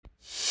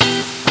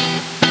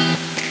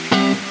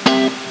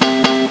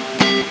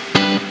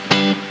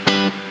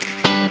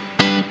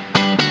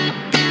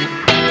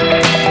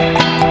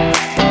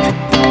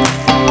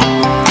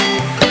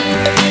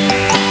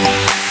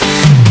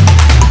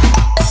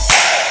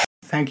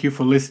Thank you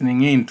for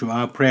listening in to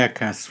our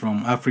prayercast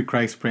from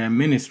AfriChrist Prayer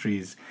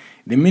Ministries,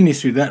 the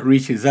ministry that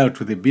reaches out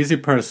to the busy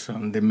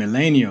person, the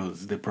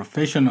millennials, the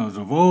professionals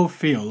of all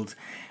fields,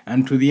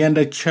 and to the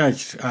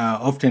underchurched,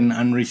 often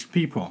unreached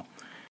people.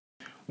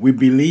 We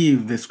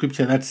believe the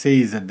scripture that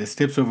says that the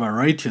steps of a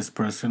righteous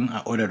person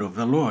are ordered of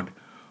the Lord.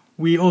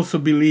 We also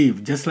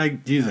believe, just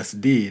like Jesus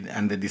did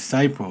and the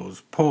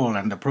disciples, Paul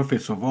and the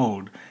prophets of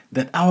old,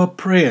 that our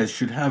prayers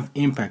should have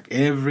impact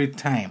every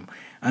time.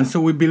 And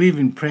so we believe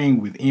in praying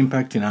with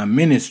impact in our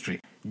ministry.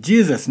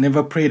 Jesus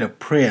never prayed a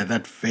prayer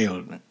that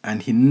failed,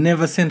 and he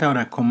never sent out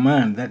a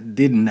command that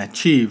didn't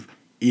achieve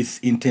its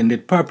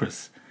intended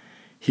purpose.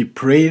 He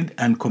prayed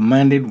and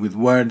commanded with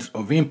words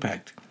of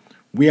impact.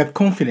 We are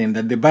confident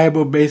that the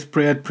Bible-based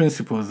prayer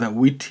principles that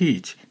we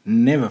teach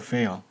never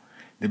fail.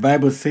 The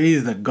Bible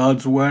says that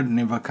God's word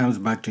never comes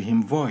back to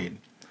him void.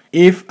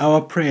 If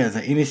our prayers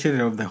are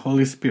initiated of the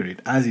Holy Spirit,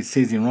 as it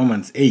says in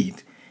Romans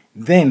 8,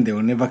 then they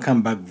will never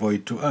come back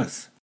void to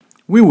us.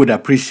 We would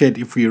appreciate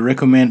if you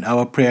recommend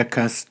our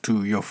prayercast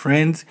to your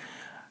friends.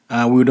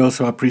 We would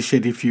also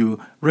appreciate if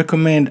you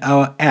recommend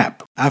our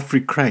app,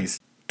 AfriChrist,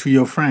 to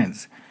your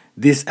friends.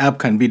 This app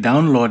can be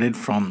downloaded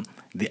from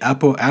the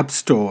Apple App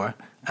Store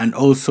and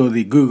also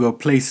the Google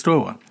Play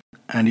Store,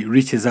 and it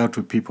reaches out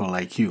to people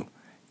like you.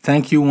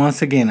 Thank you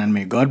once again, and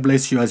may God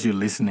bless you as you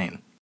listen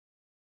in.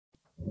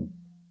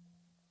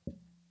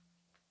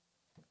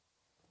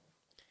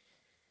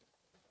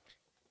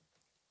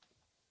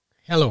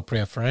 Hello,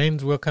 prayer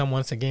friends. Welcome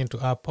once again to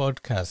our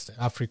podcast,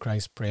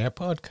 AfriChrist Prayer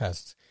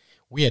Podcast.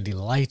 We are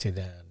delighted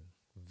and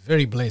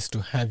very blessed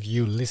to have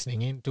you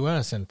listening in to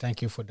us, and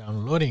thank you for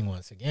downloading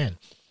once again.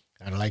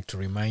 I'd like to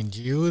remind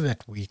you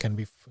that we can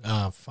be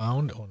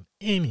found on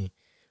any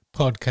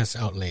podcast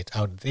outlet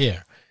out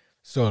there.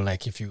 So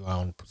like if you are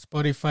on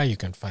Spotify, you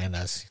can find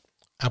us.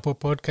 Apple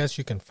Podcasts,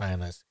 you can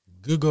find us.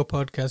 Google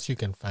Podcasts, you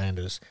can find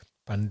us.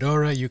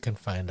 Pandora, you can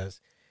find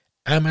us.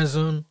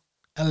 Amazon,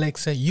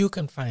 Alexa, you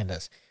can find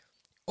us.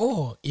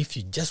 Or if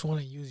you just want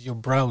to use your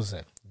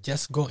browser,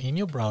 just go in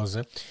your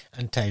browser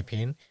and type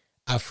in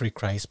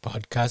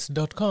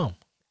africhristpodcast.com,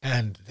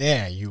 and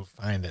there you'll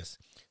find us.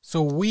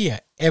 So we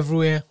are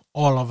everywhere,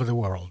 all over the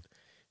world.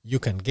 You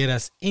can get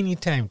us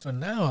anytime. So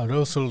now I'd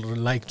also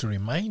like to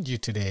remind you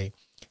today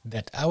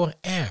that our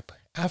app,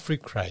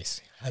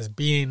 AfriChrist, has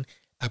been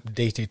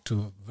updated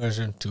to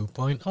version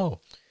 2.0.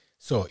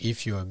 So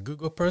if you're a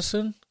Google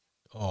person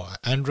or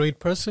Android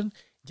person,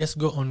 just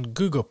go on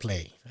Google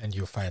Play and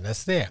you'll find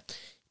us there.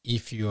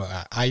 If you're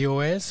an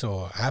iOS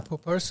or Apple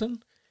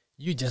person,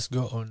 you just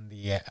go on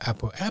the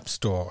Apple App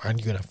Store and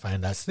you're going to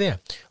find us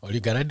there. All you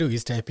got to do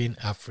is type in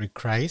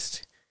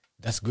AfriChrist.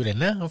 That's good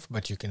enough,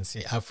 but you can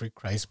say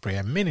AfriChrist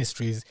Prayer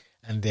Ministries,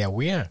 and there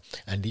we are.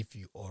 And if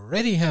you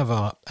already have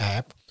our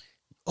app,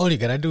 all you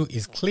got to do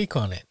is click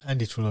on it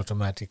and it will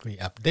automatically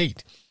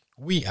update.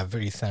 We are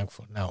very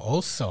thankful. Now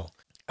also,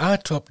 our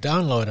top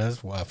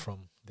downloaders were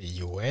from the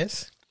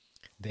US,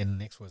 then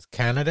next was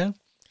Canada,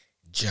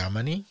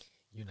 Germany,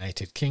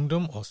 United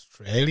Kingdom,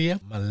 Australia,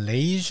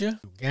 Malaysia,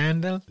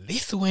 Uganda,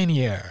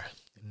 Lithuania,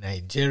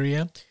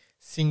 Nigeria,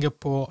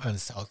 Singapore, and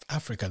South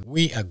Africa.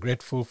 We are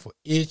grateful for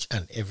each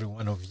and every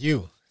one of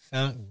you.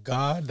 Thank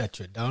God that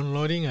you're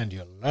downloading and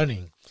you're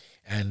learning.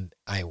 And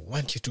I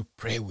want you to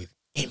pray with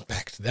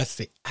impact. That's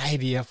the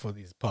idea for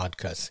this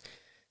podcast.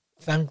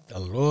 Thank the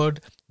Lord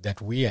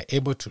that we are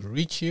able to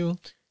reach you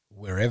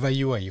wherever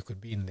you are. You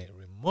could be in the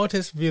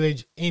remotest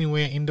village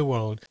anywhere in the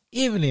world,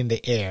 even in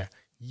the air.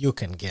 You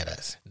can get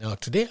us. Now,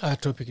 today our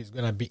topic is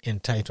going to be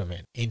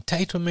entitlement.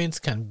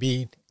 Entitlements can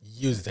be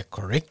used the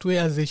correct way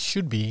as they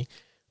should be,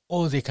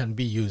 or they can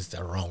be used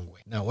the wrong way.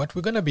 Now, what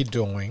we're going to be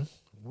doing,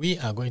 we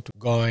are going to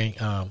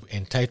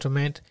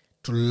entitlement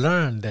to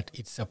learn that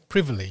it's a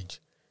privilege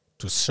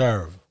to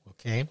serve,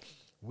 okay?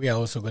 We are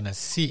also going to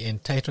see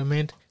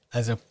entitlement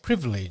as a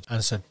privilege,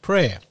 answered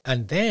prayer.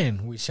 And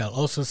then we shall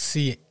also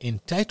see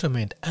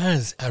entitlement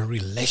as a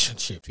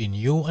relationship between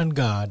you and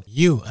God,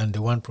 you and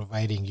the one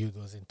providing you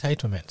those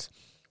entitlements.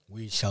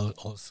 We shall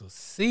also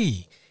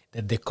see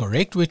that the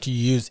correct way to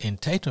use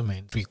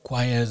entitlement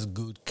requires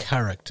good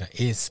character,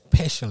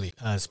 especially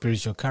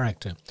spiritual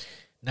character.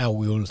 Now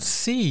we will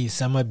see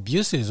some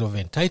abuses of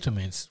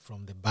entitlements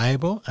from the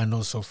Bible and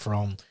also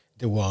from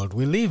the world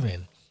we live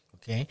in.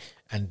 Okay,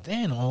 and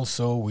then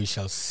also we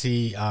shall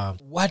see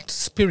what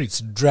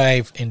spirits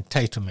drive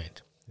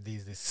entitlement. There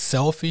is the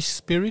selfish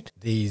spirit.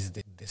 There is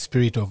the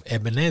spirit of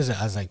Ebenezer,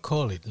 as I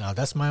call it. Now,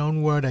 that's my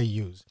own word I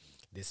use.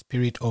 The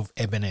spirit of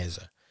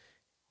Ebenezer.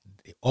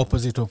 The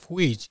opposite of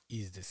which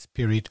is the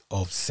spirit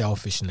of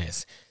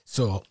selfishness.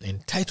 So,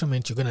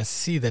 entitlement, you're going to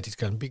see that it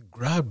can be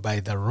grabbed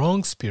by the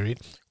wrong spirit,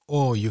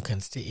 or you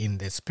can stay in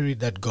the spirit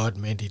that God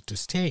meant it to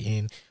stay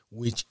in,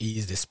 which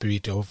is the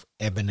spirit of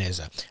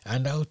Ebenezer.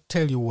 And I'll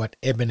tell you what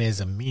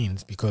Ebenezer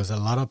means, because a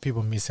lot of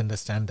people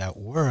misunderstand that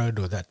word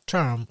or that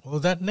term or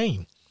that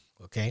name.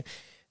 Okay?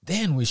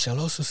 Then we shall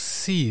also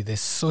see the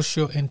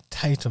social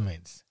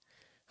entitlements.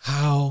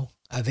 How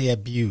are they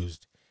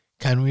abused?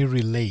 Can we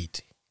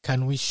relate?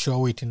 Can we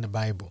show it in the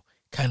Bible?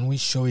 can we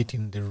show it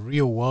in the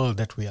real world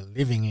that we are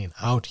living in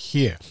out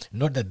here?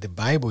 Not that the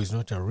Bible is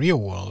not a real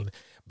world,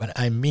 but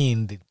I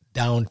mean the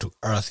down to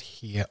earth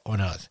here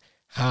on earth.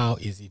 How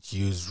is it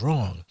used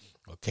wrong?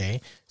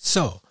 Okay,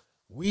 so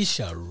we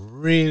shall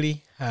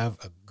really have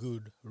a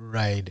good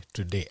ride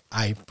today.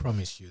 I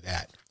promise you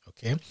that.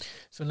 Okay,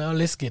 so now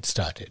let's get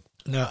started.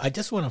 Now, I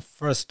just want to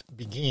first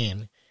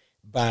begin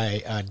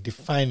by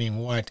defining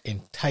what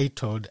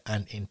entitled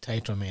and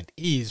entitlement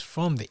is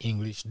from the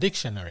English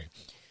dictionary.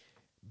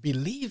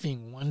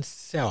 Believing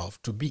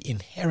oneself to be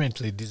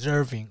inherently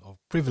deserving of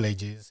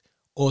privileges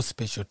or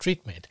special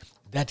treatment,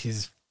 that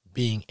is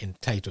being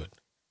entitled.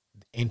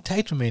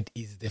 Entitlement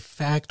is the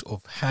fact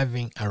of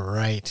having a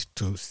right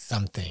to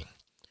something.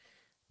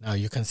 Now,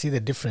 you can see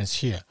the difference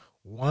here.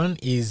 One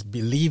is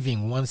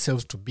believing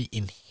oneself to be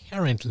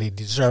inherently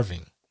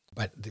deserving,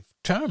 but the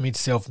term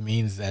itself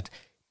means that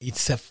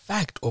it's a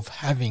fact of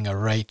having a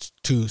right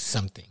to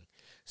something.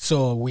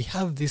 So we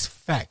have this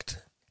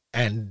fact,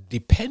 and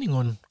depending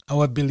on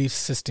our belief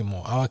system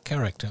or our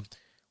character,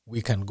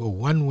 we can go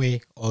one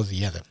way or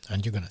the other,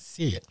 and you're going to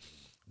see it.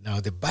 Now,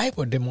 the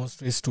Bible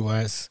demonstrates to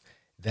us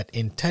that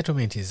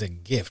entitlement is a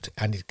gift,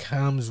 and it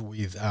comes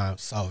with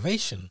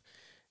salvation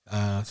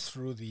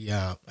through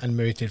the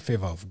unmerited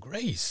favor of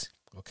grace.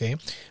 Okay,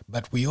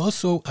 but we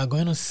also are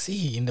going to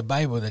see in the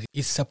Bible that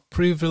it's a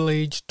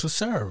privilege to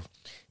serve.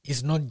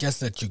 It's not just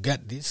that you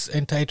get this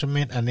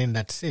entitlement and then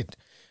that's it,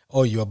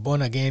 or you're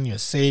born again, you're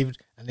saved,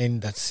 and then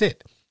that's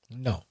it.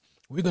 No,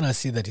 we're going to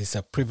see that it's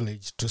a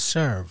privilege to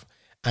serve,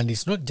 and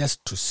it's not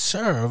just to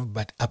serve,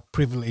 but a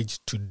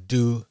privilege to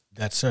do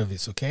that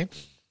service. Okay.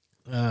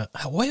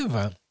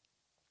 However,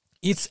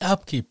 its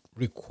upkeep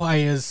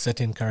requires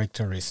certain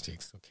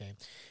characteristics, okay?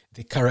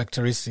 The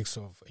characteristics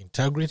of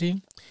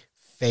integrity,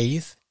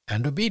 faith,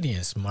 and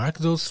obedience. Mark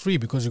those three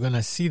because you're going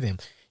to see them.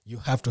 You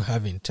have to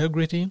have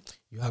integrity,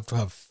 you have to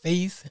have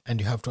faith,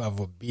 and you have to have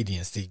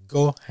obedience. They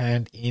go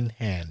hand in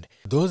hand.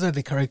 Those are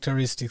the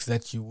characteristics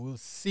that you will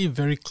see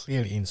very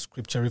clearly in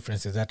scripture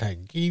references that I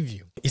give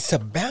you. It's a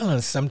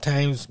balance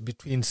sometimes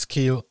between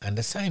skill and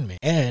assignment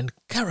and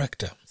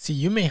character. See,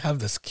 you may have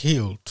the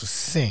skill to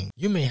sing.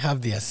 You may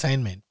have the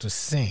assignment to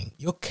sing.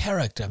 Your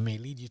character may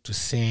lead you to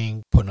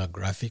sing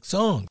pornographic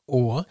songs,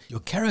 or your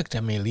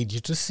character may lead you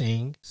to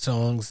sing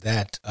songs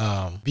that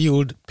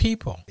build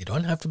people. They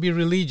don't have to be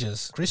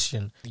religious,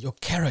 Christian. Your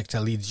character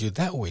leads you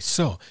that way.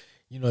 So,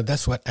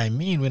 that's what I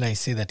mean when I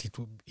say that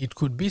it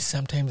could be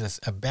sometimes as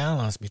a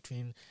balance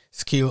between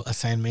skill,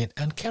 assignment,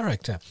 and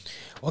character.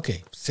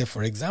 Okay, say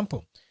for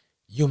example,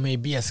 you may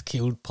be a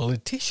skilled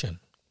politician,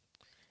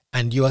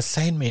 and your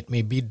assignment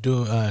may be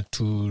to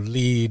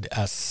lead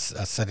a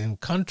certain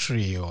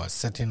country or a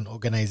certain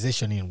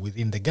organization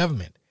within the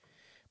government.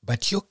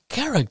 But your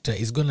character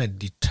is going to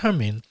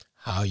determine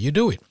how you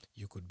do it.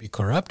 You could be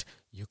corrupt,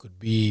 you could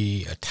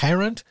be a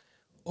tyrant,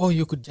 or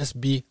you could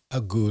just be a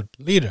good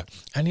leader.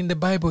 And in the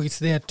Bible, it's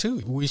there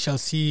too. We shall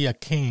see a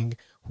king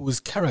whose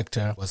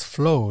character was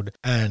flawed,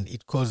 and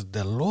it caused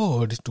the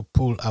Lord to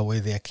pull away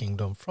their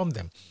kingdom from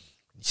them.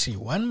 You see,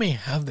 one may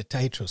have the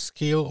title,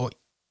 skill, or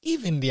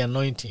even the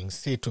anointing,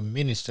 say, to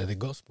minister the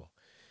gospel.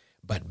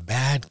 But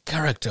bad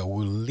character will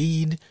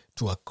lead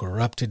to a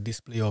corrupted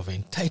display of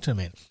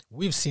entitlement.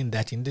 We've seen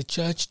that in the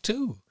church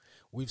too.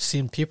 We've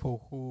seen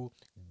people who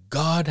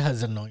God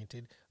has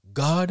anointed,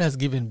 God has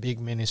given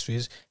big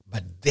ministries,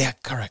 but their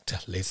character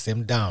lets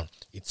them down.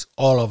 It's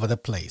all over the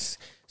place.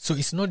 So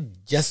it's not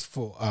just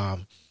for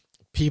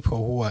people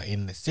who are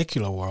in the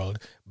secular world,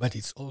 but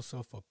it's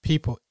also for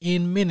people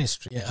in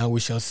ministry.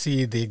 We shall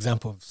see the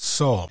example of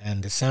Saul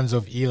and the sons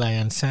of Eli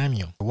and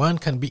Samuel. One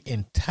can be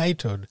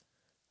entitled,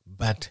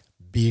 but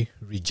be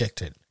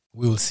rejected.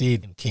 We will see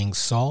it in King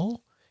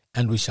Saul,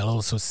 and we shall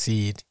also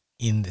see it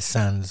in the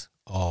sons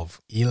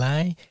of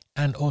Eli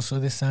and also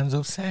the sons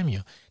of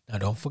Samuel. Now,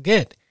 don't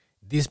forget,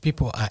 these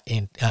people have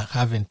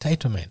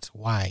entitlements.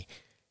 Why?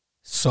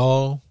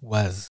 Saul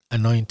was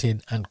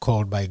anointed and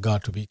called by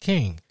God to be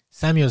king.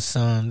 Samuel's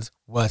sons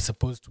were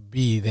supposed to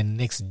be the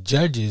next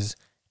judges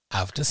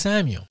after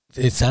Samuel.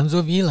 The sons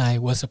of Eli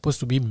were supposed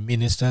to be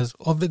ministers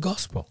of the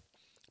gospel.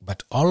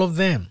 But all of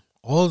them,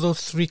 all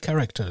those three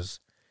characters,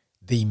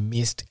 they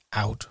missed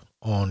out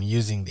on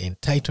using the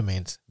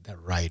entitlements the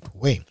right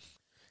way.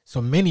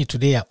 So many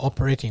today are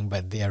operating,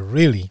 but they are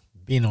really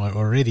being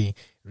already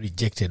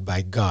rejected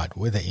by God,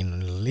 whether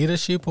in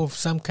leadership of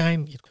some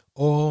kind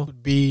or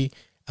be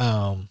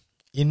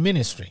in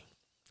ministry.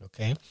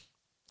 Okay?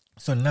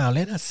 So now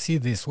let us see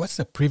this. What's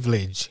the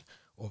privilege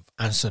of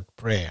answered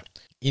prayer?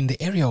 In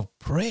the area of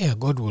prayer,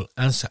 God will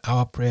answer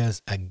our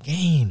prayers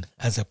again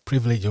as a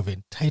privilege of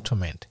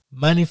entitlement,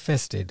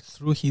 manifested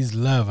through His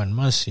love and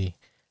mercy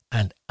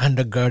and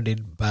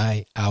undergirded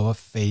by our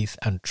faith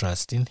and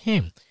trust in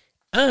Him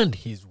and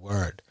His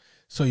Word.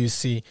 So you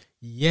see,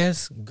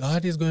 yes,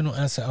 God is going to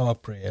answer our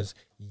prayers.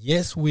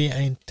 Yes, we are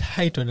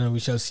entitled, and we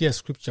shall see a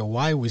scripture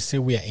why we say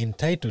we are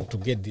entitled to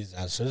get these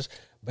answers.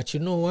 But you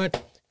know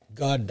what?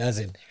 God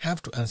doesn't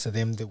have to answer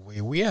them the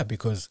way we are,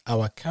 because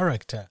our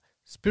character,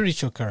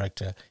 spiritual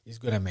character, is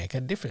going to make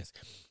a difference.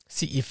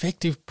 See,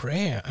 effective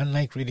prayer,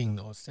 unlike reading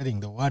or studying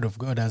the Word of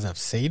God, as I've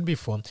said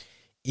before,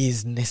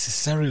 is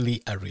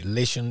necessarily a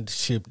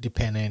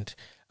relationship-dependent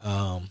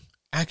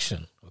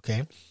action,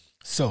 okay?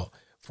 So,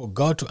 for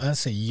God to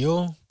answer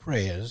your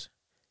prayers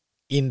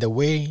in the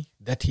way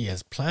that He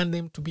has planned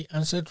them to be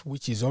answered,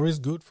 which is always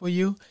good for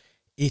you,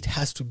 it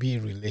has to be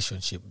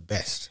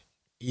relationship-based.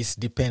 It's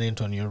dependent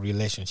on your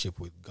relationship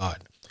with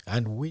God.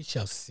 And we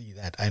shall see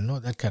that. I know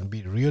that can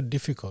be real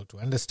difficult to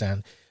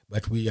understand,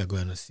 but we are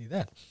going to see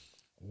that.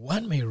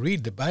 One may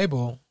read the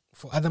Bible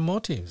for other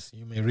motives.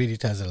 You may read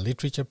it as a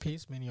literature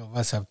piece. Many of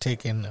us have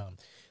taken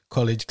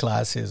college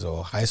classes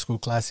or high school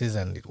classes,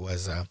 and it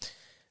was a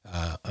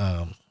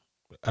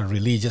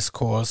religious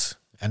course,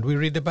 and we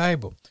read the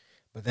Bible.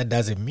 But that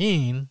doesn't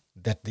mean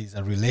that there's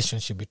a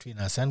relationship between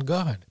us and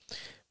God.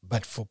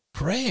 But for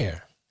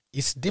prayer,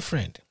 it's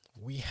different.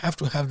 We have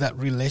to have that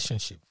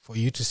relationship. For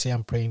you to say,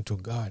 I'm praying to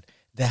God,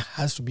 there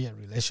has to be a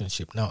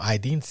relationship. Now, I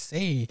didn't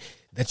say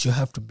that you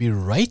have to be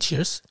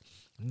righteous.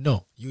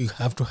 No, you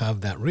have to have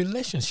that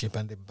relationship.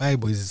 And the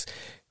Bible is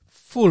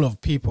full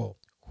of people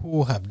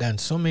who have done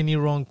so many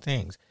wrong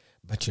things.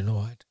 But you know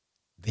what?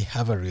 They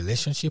have a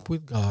relationship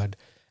with God,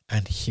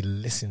 and He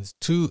listens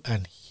to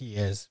and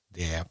hears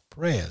their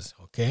prayers,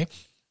 okay?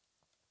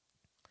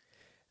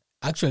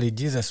 Actually,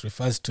 Jesus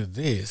refers to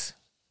this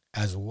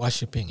as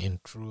worshiping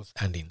in truth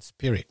and in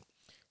spirit.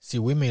 See,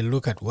 we may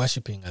look at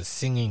worshiping as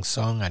singing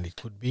song, and it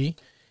could be,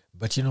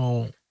 but you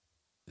know,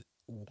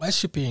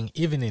 worshiping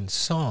even in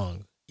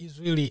song is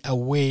really a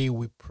way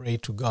we pray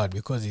to God,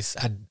 because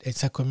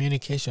it's a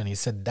communication,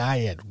 it's a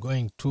dyad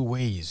going two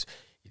ways.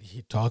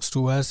 He talks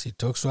to us, He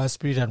talks to our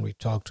spirit, and we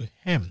talk to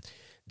Him.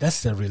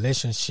 That's the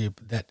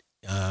relationship that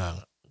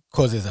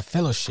causes a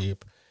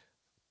fellowship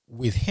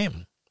with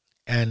Him.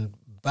 And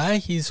by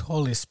His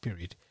Holy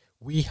Spirit,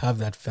 we have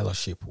that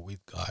fellowship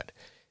with God.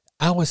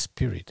 Our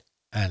spirit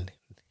and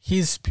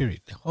His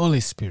Spirit, the Holy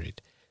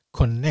Spirit,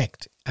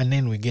 connect, and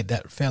then we get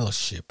that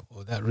fellowship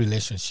or that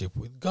relationship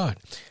with God.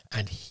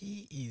 And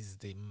He is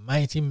the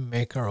mighty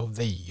maker of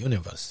the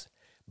universe.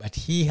 But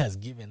He has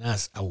given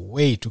us a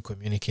way to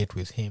communicate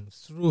with Him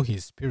through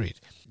His Spirit.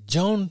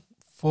 John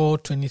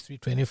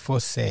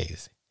 4:23-24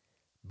 says,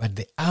 "But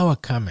the hour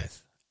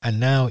cometh, and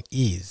now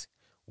is,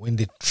 when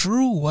the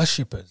true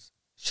worshippers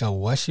shall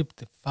worship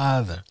the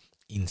Father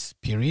in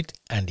spirit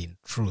and in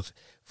truth.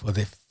 For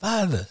the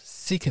Father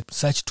seeketh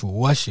such to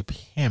worship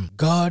Him.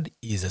 God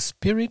is a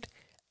spirit,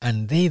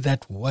 and they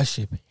that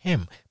worship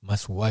Him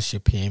must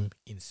worship Him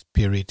in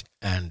spirit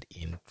and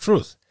in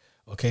truth."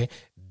 Okay?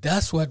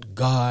 That's what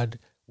God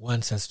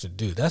wants us to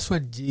do. That's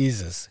what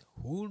Jesus,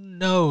 who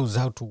knows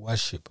how to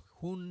worship,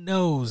 who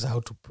knows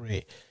how to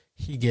pray,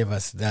 He gave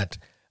us that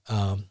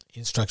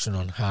instruction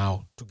on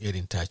how to get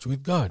in touch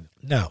with God.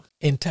 Now,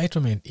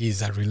 entitlement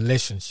is a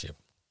relationship,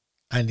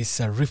 and it's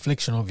a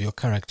reflection of your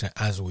character,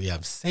 as we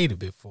have said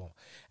before.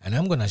 And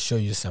I'm going to show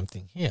you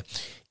something here.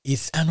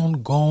 It's an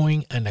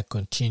ongoing and a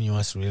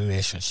continuous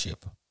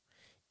relationship.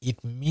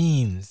 It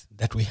means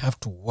that we have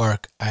to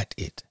work at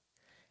it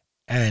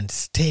and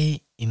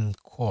stay in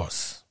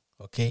course,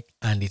 okay?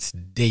 And it's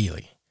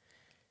daily.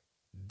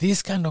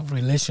 This kind of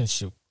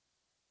relationship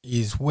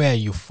is where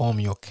you form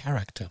your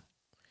character.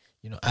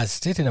 You know, as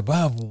stated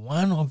above,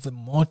 one of the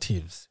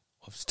motives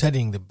of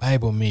studying the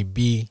Bible may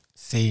be,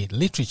 say,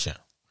 literature.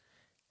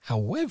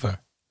 However,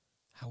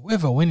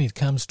 when it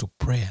comes to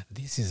prayer,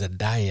 this is a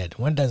dyad.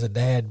 What does a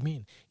dyad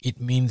mean? It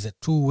means a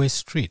two-way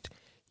street.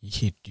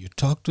 You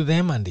talk to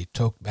them and they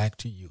talk back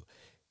to you.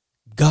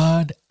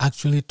 God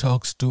actually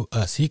talks to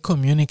us. He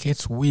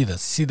communicates with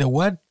us. See, the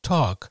word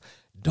talk,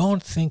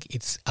 don't think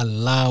it's a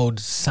loud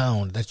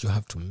sound that you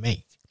have to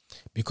make,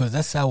 because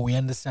that's how we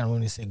understand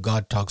when we say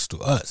God talks to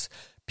us.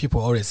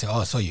 People always say,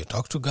 oh, so you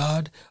talk to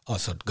God? Oh,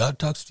 so God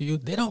talks to you?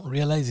 They don't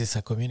realize it's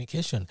a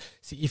communication.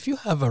 See, if you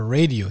have a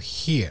radio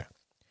here,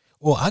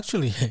 or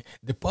actually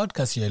the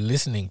podcast you're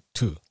listening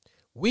to,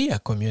 we are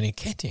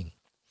communicating.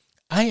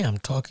 I am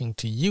talking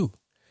to you.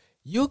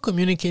 You're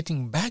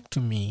communicating back to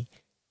me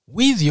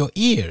with your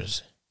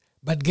ears.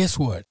 But guess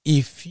what?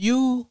 If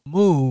you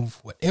move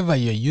whatever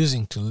you're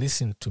using to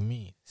listen to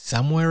me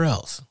somewhere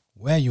else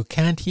where you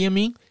can't hear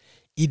me,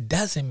 it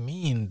doesn't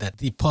mean that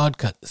the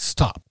podcast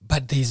stopped.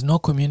 But there is no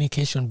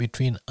communication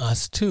between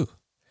us two.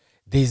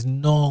 There is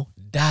no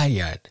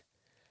dyad.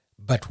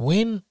 But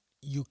when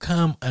you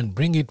come and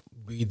bring it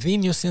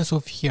within your sense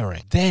of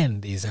hearing, then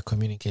there is a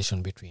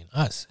communication between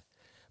us.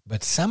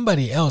 But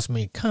somebody else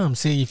may come,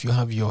 say if you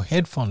have your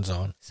headphones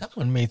on,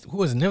 someone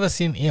who has never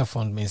seen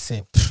earphones may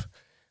say,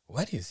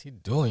 what is he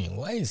doing?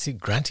 Why is he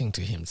grunting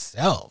to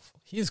himself?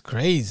 He's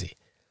crazy.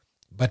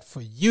 But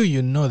for you,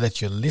 you know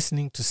that you're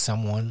listening to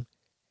someone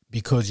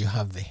because you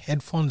have the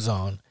headphones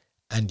on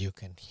and you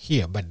can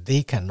hear, but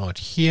they cannot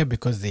hear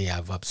because they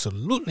have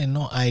absolutely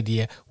no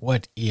idea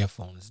what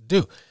earphones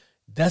do.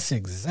 That's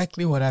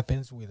exactly what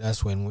happens with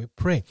us when we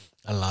pray.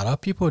 A lot of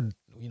people,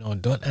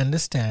 don't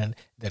understand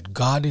that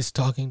God is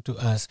talking to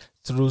us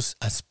through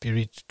a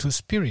spirit to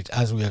spirit,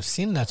 as we have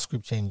seen that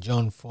scripture in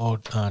John 4,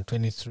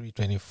 23,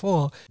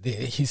 24.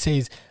 He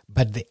says,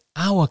 but the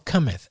hour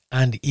cometh,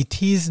 and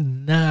it is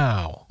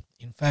now.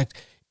 In fact,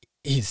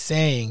 he's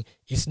saying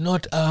it's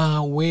not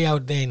way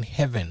out there in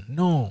heaven.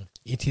 No,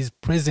 it is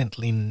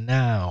presently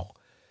now,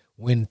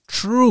 when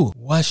true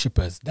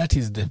worshippers, that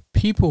is the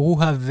people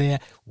who have their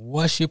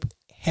worship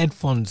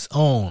headphones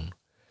on,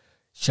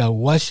 shall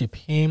worship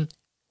him,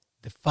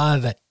 the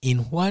Father, in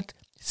what?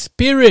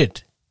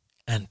 Spirit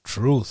and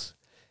truth.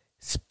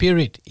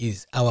 Spirit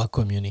is our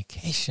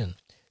communication.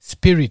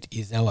 Spirit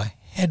is our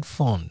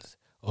headphones.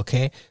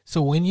 Okay?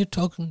 So when you're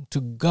talking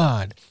to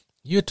God,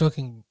 you're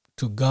talking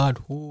to God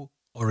who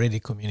already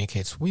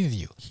communicates with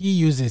you. He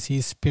uses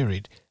his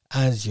spirit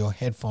as your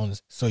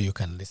headphones so you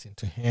can listen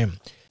to him.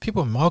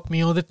 People mock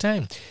me all the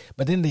time,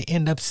 but then they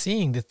end up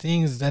seeing the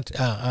things that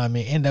I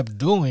may end up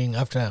doing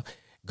after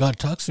God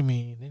talks to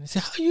me. Then they say,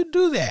 how you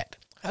do that?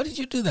 How did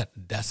you do that?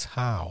 That's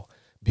how.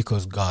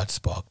 Because God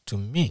spoke to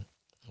me.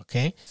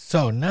 Okay?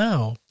 So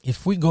now,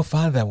 if we go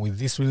further with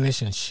this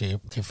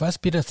relationship, 1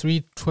 Peter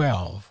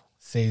 3:12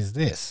 says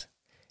this,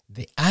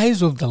 the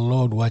eyes of the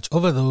Lord watch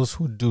over those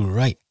who do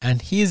right,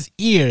 and his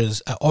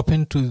ears are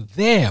open to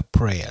their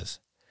prayers.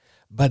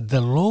 But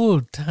the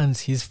Lord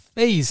turns his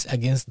face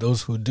against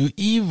those who do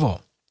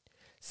evil.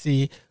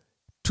 See,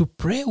 to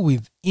pray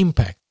with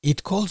impact,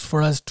 it calls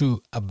for us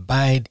to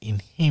abide in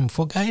him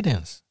for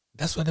guidance.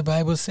 That's what the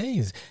Bible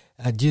says.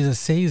 Jesus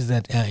says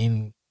that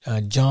in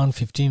John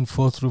 15,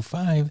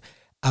 4-5,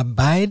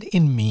 abide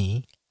in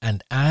me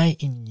and I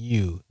in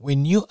you.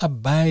 When you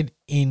abide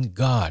in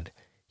God,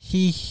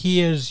 he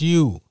hears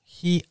you.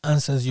 He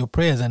answers your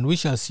prayers. And we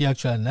shall see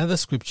actually another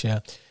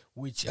scripture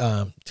which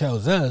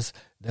tells us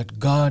that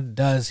God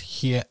does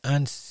hear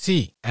and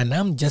see. And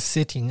I'm just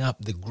setting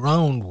up the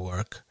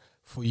groundwork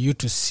for you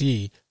to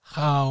see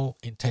how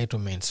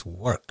entitlements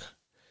work.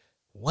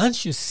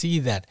 Once you see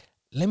that,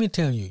 let me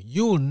tell you,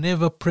 you will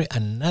never pray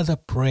another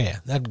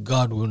prayer that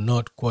God will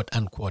not quote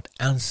unquote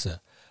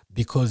answer,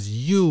 because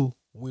you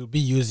will be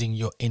using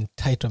your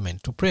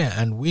entitlement to prayer.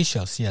 And we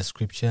shall see a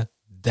scripture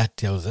that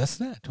tells us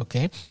that,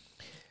 okay?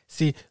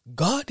 See,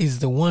 God is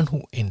the one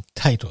who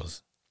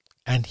entitles,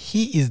 and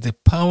he is the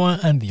power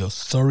and the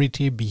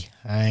authority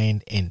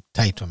behind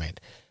entitlement.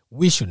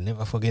 We should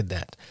never forget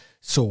that.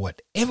 So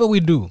whatever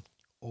we do,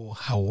 or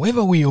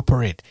however we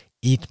operate,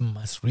 it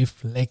must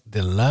reflect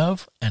the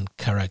love and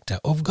character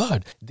of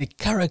God. The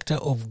character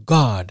of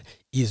God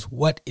is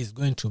what is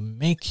going to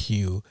make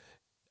you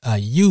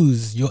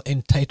use your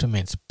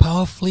entitlements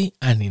powerfully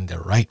and in the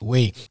right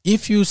way.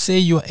 If you say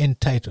you're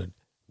entitled,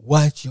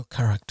 watch your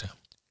character.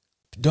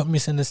 Don't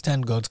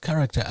misunderstand God's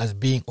character as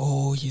being,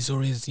 he's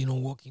always,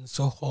 walking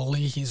so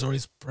holy, he's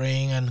always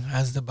praying and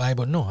has the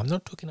Bible. No, I'm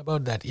not talking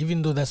about that,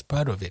 even though that's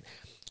part of it.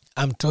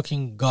 I'm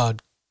talking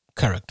God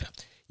character.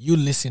 You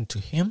listen to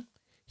him,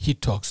 he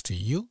talks to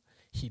you,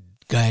 he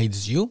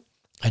guides you,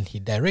 and he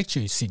directs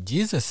you. You see,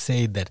 Jesus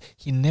said that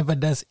he never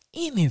does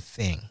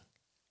anything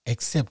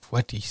except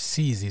what he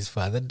sees his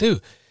Father do.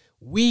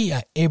 We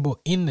are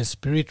able in the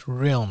spirit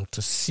realm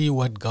to see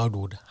what God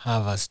would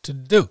have us to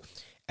do.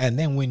 And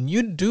then when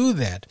you do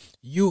that,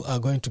 you are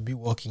going to be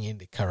walking in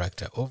the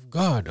character of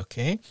God,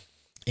 okay?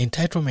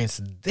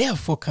 Entitlements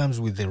therefore comes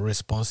with the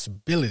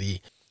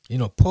responsibility.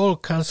 Paul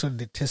counseled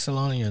the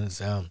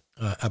Thessalonians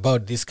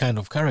about this kind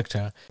of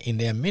character in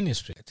their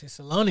ministry.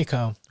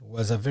 Thessalonica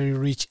was a very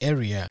rich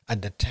area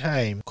at the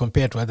time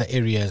compared to other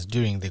areas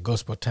during the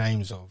gospel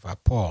times of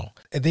Paul.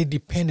 They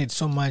depended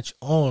so much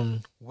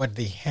on what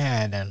they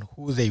had and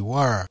who they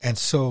were. And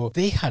so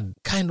they had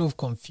kind of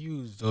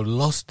confused or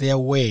lost their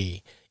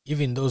way,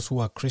 even those who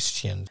are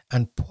Christians.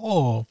 And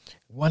Paul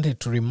wanted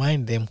to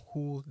remind them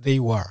who they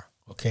were,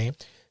 okay?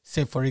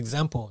 Say, for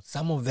example,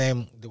 some of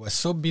them, they were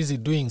so busy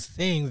doing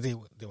things, they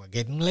were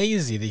getting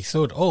lazy. They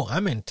thought,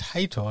 I'm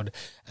entitled,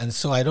 and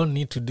so I don't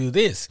need to do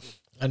this.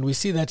 And we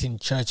see that in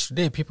church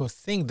today. People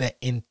think they're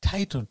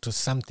entitled to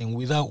something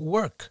without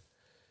work.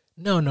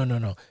 No.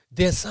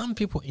 There are some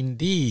people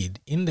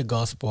indeed in the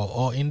gospel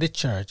or in the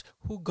church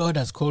who God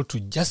has called to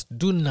just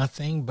do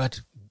nothing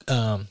but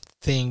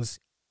things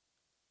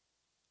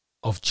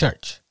of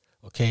church,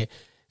 okay?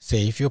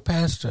 Say if you're a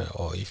pastor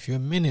or if you're a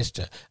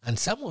minister. And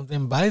some of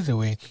them, by the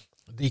way,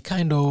 they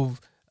kind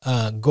of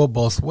go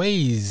both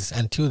ways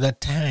until that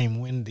time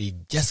when they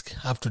just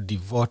have to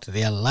devote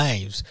their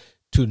lives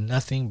to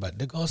nothing but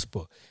the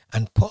gospel.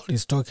 And Paul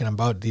is talking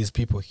about these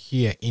people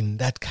here in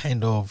that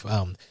kind of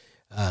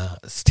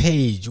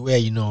stage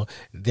where,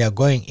 they are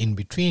going in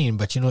between.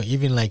 But,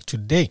 even like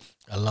today,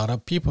 a lot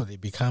of people, they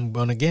become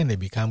born again, they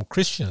become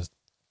Christians.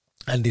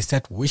 And they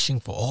start wishing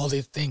for all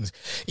these things.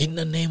 In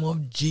the name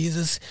of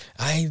Jesus,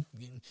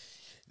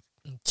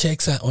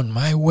 checks are on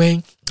my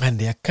way and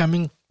they are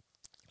coming.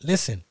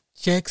 Listen,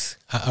 checks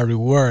are a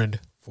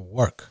reward for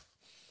work.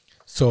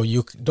 So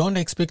you don't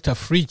expect a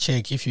free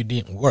check if you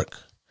didn't work.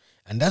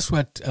 And that's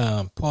what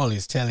Paul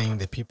is telling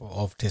the people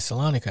of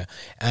Thessalonica.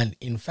 And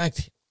in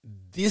fact,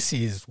 this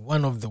is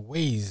one of the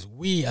ways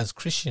we as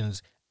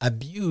Christians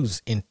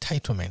abuse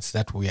entitlements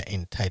that we are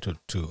entitled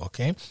to,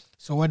 okay?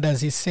 So what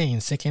does he say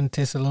in 2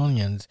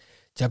 Thessalonians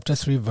chapter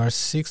 3, verse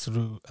 6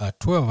 through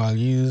 12? I'll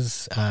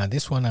use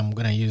this one. I'm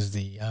going to use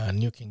the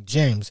New King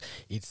James.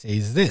 It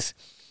says this: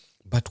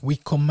 "But we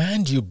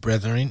command you,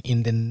 brethren,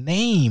 in the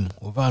name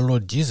of our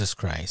Lord Jesus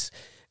Christ,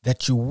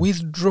 that you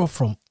withdraw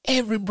from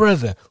every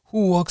brother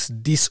who walks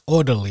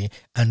disorderly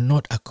and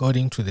not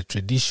according to the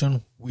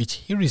tradition which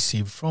he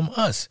received from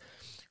us.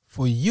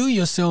 For you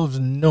yourselves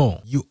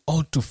know you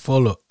ought to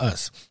follow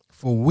us,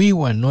 for we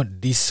were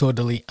not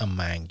disorderly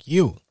among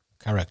you."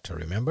 Character,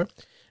 remember?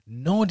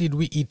 "Nor did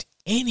we eat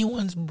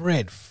anyone's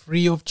bread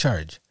free of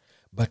charge,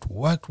 but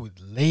worked with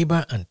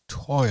labor and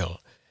toil,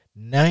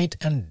 night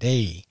and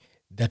day,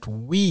 that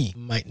we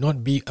might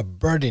not be a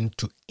burden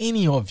to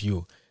any of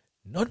you,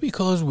 not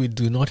because we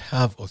do not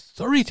have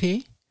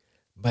authority,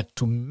 but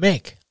to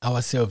make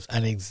ourselves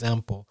an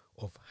example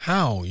of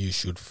how you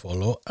should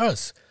follow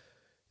us."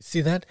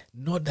 See that?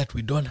 Not that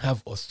we don't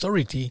have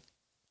authority,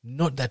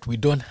 not that we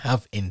don't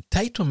have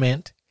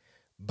entitlement,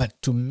 but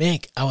to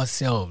make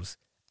ourselves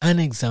an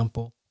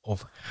example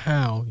of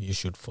how you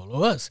should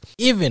follow us.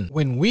 "Even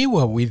when we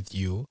were with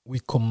you, we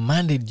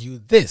commanded you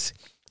this: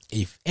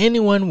 if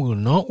anyone will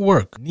not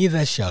work,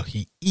 neither shall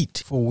he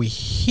eat. For we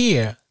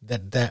hear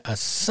that there are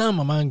some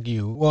among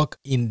you who walk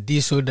in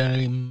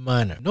disorderly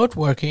manner, not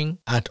working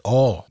at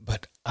all,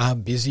 but are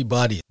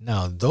busybodies.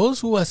 Now those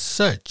who are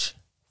such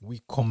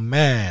we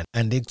command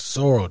and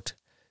exhort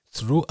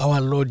through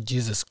our Lord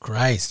Jesus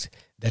Christ,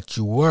 that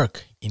you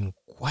work in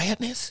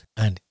quietness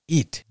and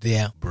eat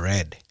their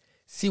bread."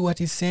 See what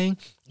he's saying?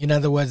 In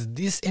other words,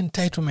 this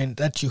entitlement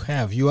that you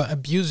have, you are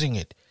abusing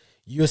it.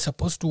 You're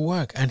supposed to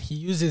work, and he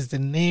uses the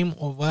name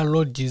of our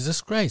Lord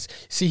Jesus Christ.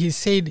 See, he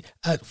said,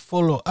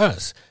 follow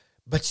us.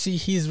 But see,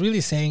 he's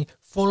really saying,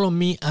 follow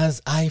me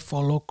as I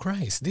follow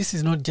Christ. This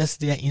is not just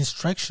their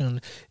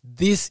instruction.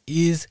 This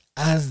is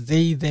as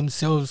they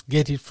themselves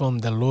get it from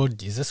the Lord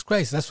Jesus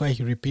Christ. That's why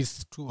he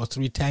repeats 2 or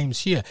 3 times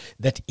here,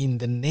 that in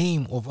the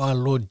name of our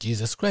Lord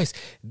Jesus Christ,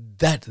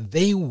 that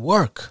they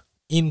work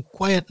in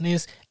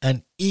quietness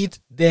and eat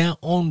their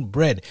own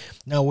bread.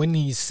 Now, when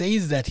he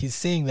says that, he's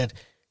saying that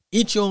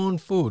eat your own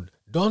food.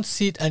 Don't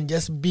sit and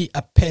just be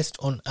a pest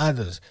on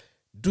others.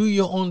 Do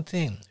your own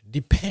thing.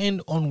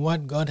 Depend on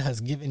what God has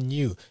given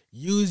you.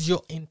 Use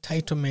your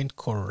entitlement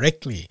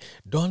correctly.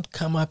 Don't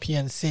come up here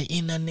and say,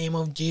 in the name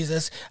of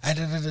Jesus,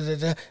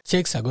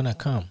 checks are going to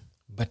come,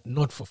 but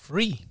not for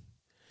free.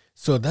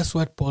 So that's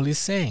what Paul is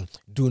saying.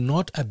 Do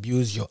not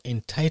abuse your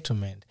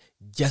entitlement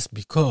just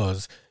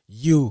because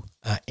you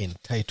are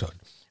entitled.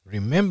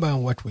 Remember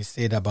what we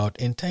said about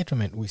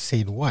entitlement. We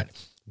said what?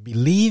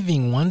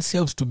 Believing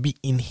oneself to be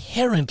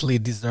inherently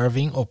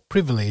deserving of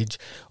privilege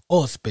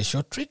or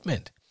special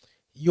treatment.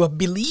 You are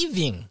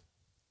believing,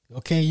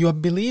 okay? You are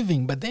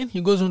believing, but then he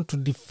goes on to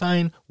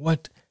define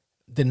what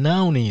the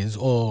noun is,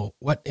 or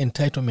what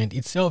entitlement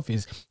itself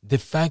is: the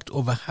fact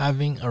of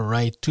having a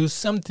right to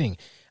something.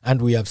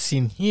 And we have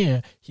seen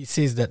here, he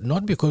says that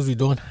not because we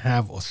don't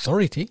have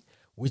authority,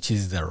 which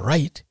is the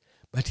right,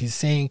 but he's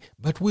saying,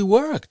 but we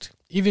worked,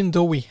 even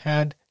though we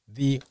had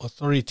the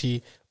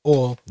authority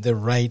or the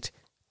right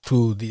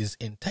to these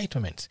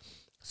entitlements.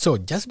 So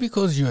just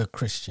because you're a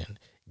Christian,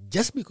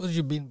 just because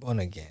you've been born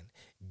again,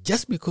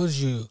 just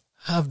because you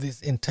have these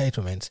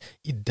entitlements,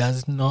 it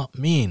does not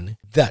mean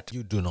that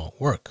you do not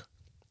work.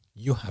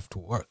 You have to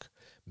work.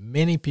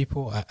 Many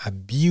people are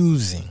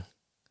abusing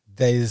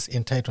these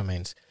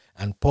entitlements,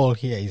 and Paul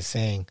here is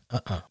saying,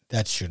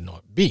 that should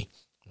not be.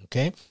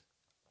 Okay?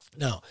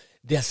 Now,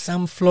 there are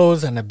some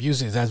flaws and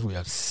abuses, as we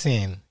have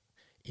seen,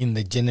 in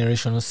the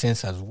generational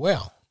sense as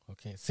well.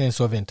 Okay, sense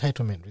of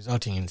entitlement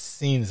resulting in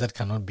sins that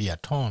cannot be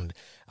atoned.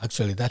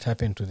 Actually, that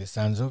happened to the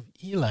sons of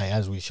Eli,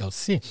 as we shall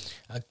see.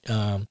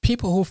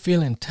 People who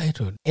feel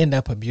entitled end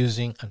up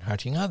abusing and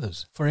hurting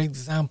others. For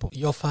example,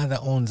 your father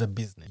owns a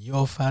business.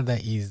 Your father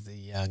is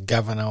the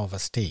governor of a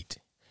state.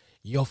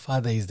 Your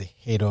father is the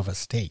head of a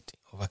state,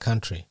 of a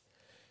country.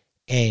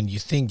 And you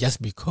think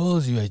just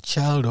because you're a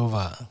child of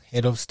a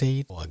head of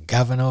state or a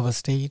governor of a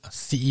state, a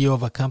CEO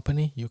of a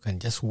company, you can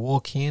just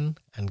walk in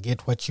and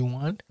get what you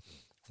want.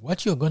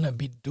 What you're going to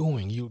be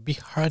doing, you'll be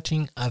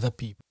hurting other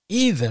people.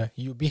 Either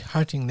you'll be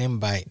hurting them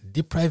by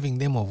depriving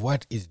them of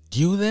what is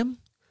due them,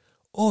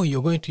 or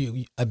you're going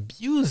to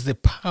abuse the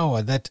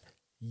power that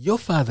your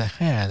father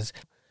has.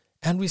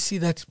 And we see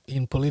that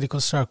in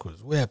political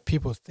circles, where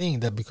people think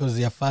that because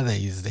their father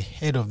is the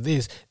head of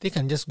this, they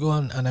can just go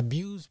on and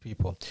abuse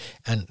people.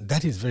 And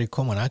that is very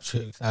common,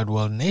 actually, in third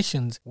world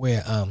nations,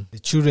 where the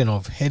children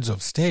of heads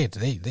of state,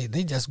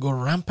 they just go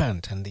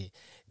rampant, and they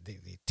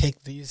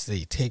take this,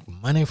 they take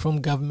money from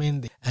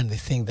government, and they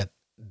think that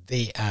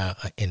they are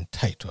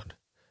entitled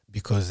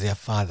because their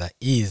father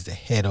is the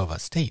head of a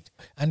state.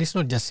 And it's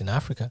not just in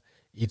Africa.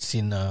 It's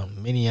in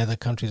many other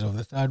countries of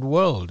the third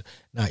world.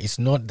 Now, it's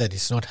not that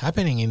it's not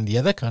happening in the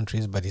other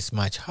countries, but it's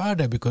much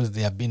harder because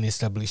they have been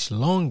established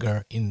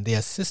longer in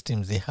their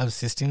systems. They have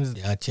systems,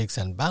 there are checks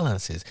and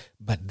balances,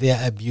 but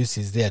their abuse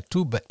is there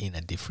too, but in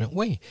a different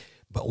way.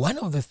 But one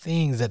of the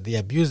things that the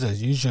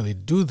abusers usually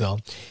do, though,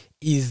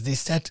 is they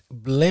start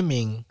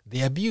blaming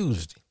the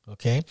abused.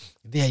 Okay,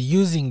 they are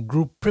using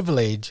group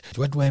privilege.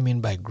 What do I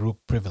mean by group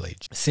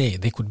privilege? Say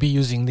they could be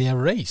using their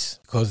race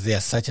because they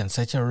are such and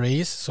such a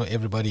race, so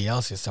everybody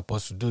else is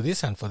supposed to do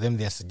this, and for them,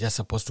 they're just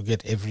supposed to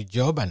get every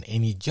job and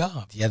any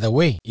job. The other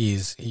way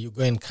is you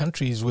go in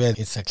countries where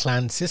it's a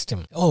clan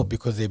system. Oh,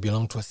 because they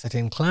belong to a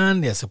certain clan,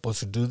 they're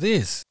supposed to do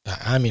this.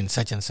 I'm in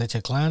such and such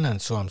a clan,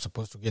 and so I'm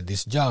supposed to get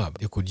this job.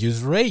 They could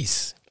use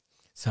race.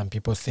 Some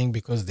people think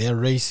because their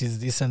race is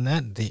this and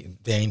that,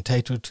 they're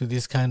entitled to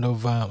this kind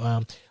of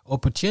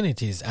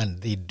opportunities,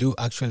 and they do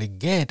actually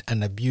get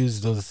and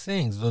abuse those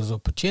things, those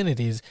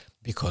opportunities,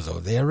 because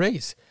of their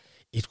race.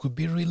 It could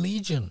be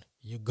religion.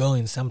 You go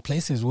in some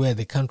places where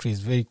the country is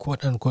very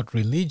quote-unquote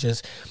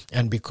religious,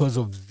 and because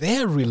of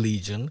their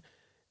religion,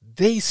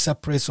 they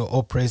suppress or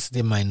oppress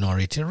the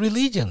minority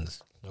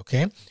religions,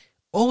 okay?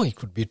 Or it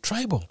could be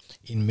tribal.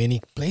 In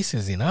many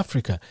places in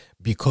Africa,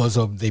 because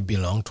of they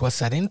belong to a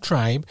certain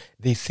tribe,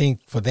 they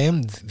think for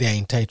them they're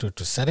entitled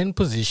to certain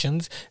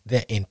positions,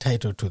 they're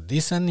entitled to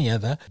this and the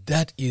other.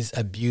 That is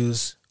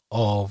abuse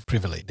of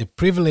privilege. The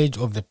privilege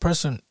of the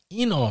person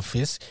in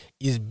office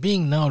is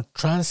being now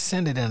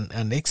transcended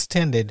and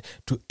extended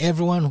to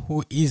everyone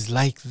who is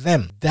like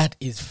them. That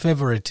is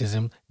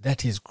favoritism,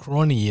 that is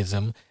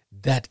cronyism,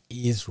 that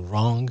is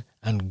wrong,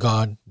 and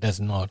God does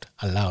not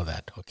allow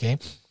that, okay?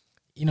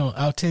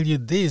 I'll tell you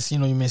this, you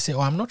may say,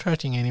 oh, I'm not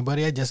hurting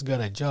anybody, I just got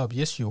a job.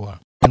 Yes, you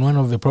are. And one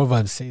of the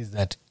proverbs says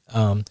that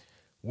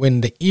when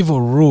the evil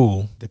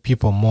rule, the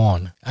people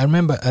mourn. I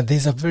remember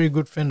there's a very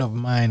good friend of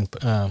mine,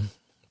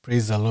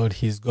 praise the Lord,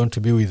 he's going to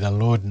be with the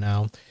Lord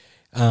now.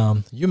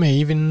 You may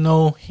even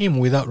know him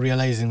without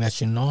realizing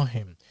that you know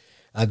him.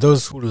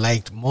 Those who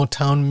liked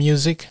Motown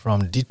music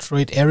from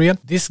Detroit area,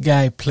 this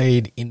guy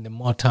played in the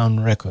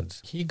Motown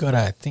records. He got,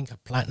 I think, a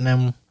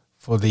platinum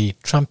for the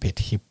trumpet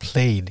he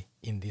played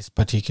in this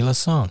particular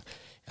song.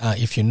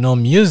 If you know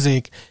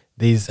music,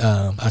 there's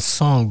a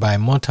song by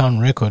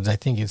Motown Records. I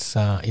think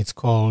it's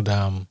called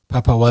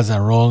Papa Was a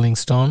Rolling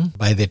Stone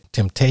by the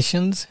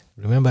Temptations.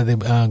 Remember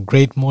the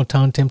great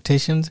Motown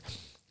Temptations?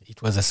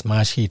 It was a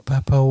smash hit.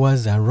 Papa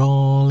was a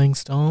rolling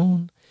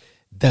stone.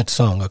 That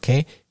song,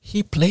 okay?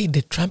 He played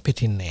the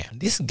trumpet in there.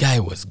 This guy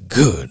was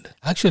good.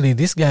 Actually,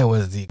 this guy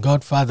was the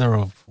godfather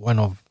of one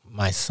of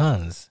my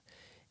sons.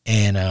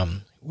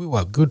 And we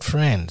were good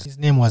friends. His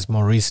name was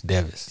Maurice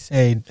Davis. He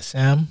said,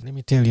 Sam, let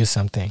me tell you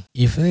something.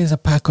 If there's a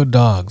pack of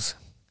dogs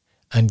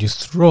and you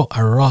throw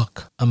a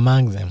rock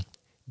among them,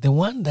 the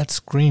one that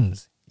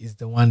screams is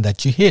the one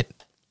that you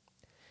hit.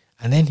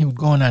 And then he would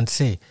go on and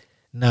say,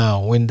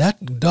 now, when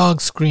that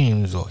dog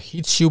screams or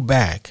hits you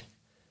back,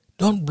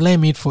 don't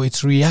blame it for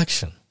its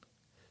reaction.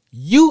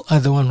 You are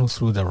the one who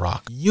threw the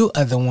rock. You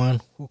are the one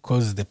who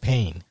caused the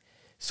pain.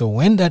 So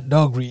when that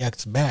dog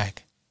reacts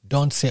back,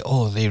 don't say,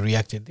 oh, they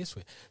reacted this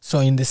way. So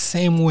in the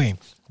same way,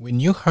 when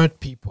you hurt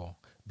people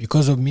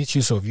because of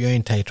misuse of your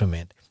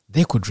entitlement,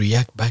 they could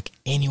react back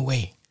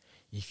anyway.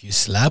 If you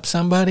slap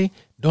somebody,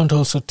 don't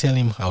also tell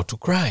him how to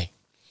cry.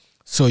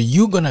 So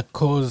you're going to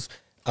cause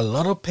a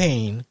lot of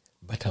pain,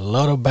 but a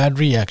lot of bad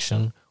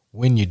reaction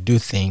when you do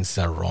things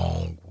the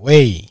wrong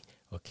way.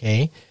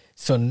 Okay?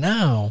 So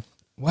now,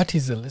 what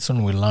is the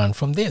lesson we learn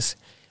from this?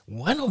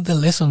 One of the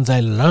lessons I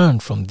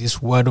learned from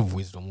this word of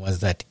wisdom was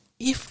that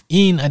if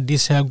in a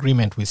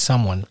disagreement with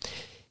someone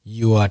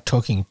you are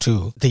talking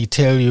to, they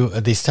tell you,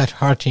 they start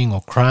hurting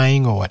or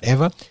crying or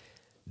whatever,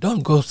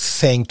 don't go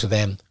saying to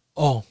them,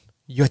 oh,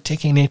 you're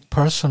taking it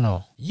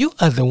personal. You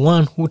are the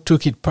one who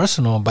took it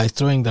personal by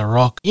throwing the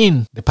rock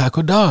in the pack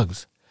of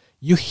dogs.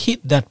 You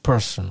hit that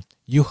person.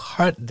 You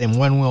hurt them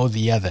one way or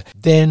the other.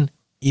 Then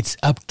it's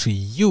up to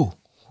you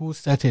who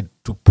started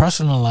to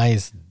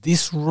personalize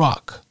this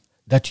rock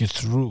that you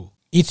threw.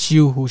 It's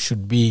you who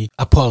should be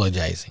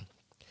apologizing.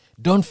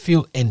 Don't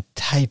feel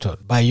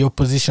entitled by your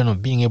position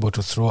of being able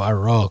to throw a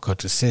rock or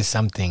to say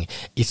something.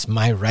 It's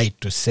my right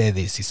to say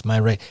this. It's my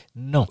right.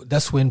 No,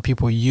 that's when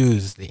people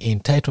use the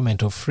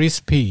entitlement of free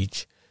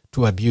speech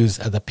to abuse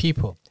other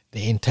people.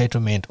 The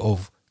entitlement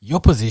of your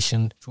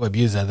position to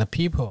abuse other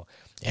people.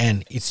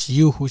 And it's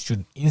you who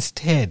should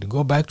instead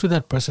go back to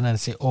that person and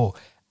say, oh,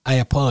 I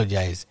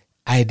apologize.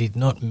 I did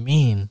not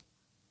mean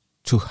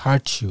to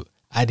hurt you.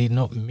 I did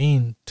not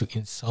mean to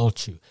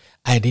insult you.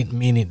 I didn't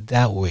mean it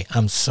that way.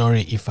 I'm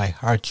sorry if I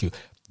hurt you.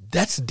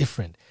 That's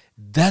different.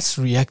 That's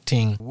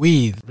reacting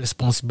with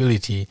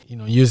responsibility,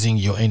 using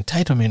your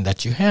entitlement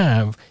that you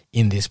have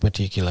in this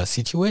particular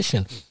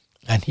situation.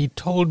 And he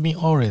told me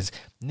always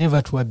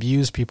never to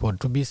abuse people,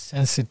 to be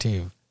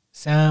sensitive.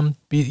 Sam,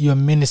 you're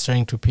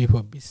ministering to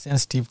people. Be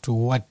sensitive to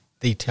what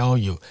they tell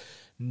you.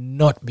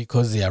 Not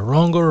because they are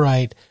wrong or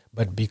right,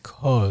 but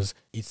because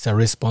it's a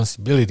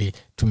responsibility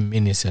to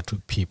minister to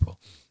people.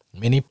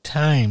 Many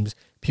times,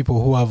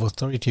 people who have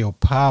authority or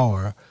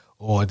power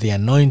or the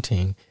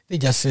anointing, they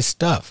just say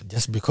stuff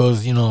just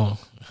because,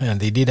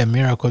 they did a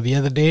miracle the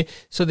other day,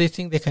 so they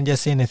think they can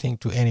just say anything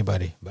to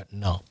anybody. But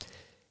no,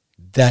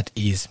 that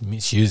is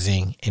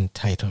misusing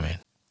entitlement.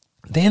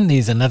 Then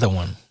there's another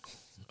one.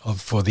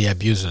 for the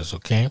abusers,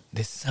 okay?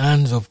 The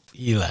sons of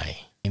Eli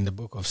in the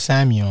book of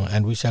Samuel,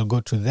 and we shall go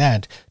to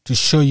that to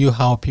show you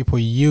how people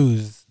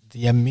use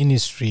their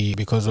ministry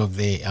because of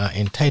the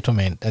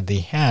entitlement that they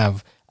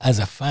have as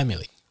a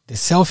family. The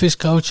selfish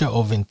culture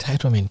of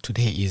entitlement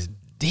today is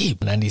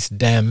deep and is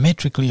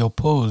diametrically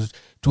opposed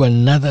to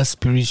another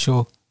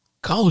spiritual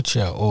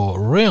culture or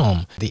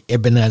realm, the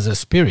Ebenezer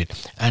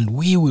spirit. And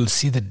we will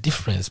see the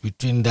difference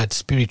between that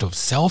spirit of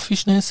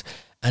selfishness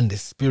and the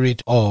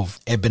spirit of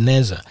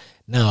Ebenezer.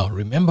 Now,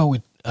 remember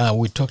we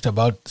talked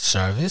about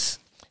service.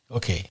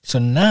 Okay, so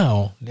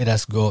now let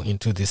us go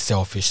into the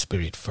selfish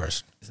spirit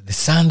first. The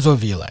sons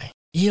of Eli.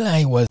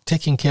 Eli was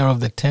taking care of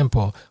the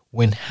temple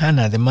when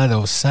Hannah, the mother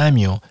of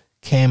Samuel,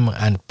 came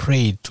and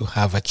prayed to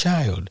have a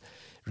child.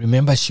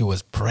 Remember, she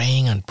was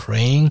praying,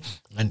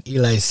 and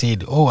Eli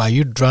said, "Oh, are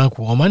you drunk,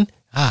 woman?"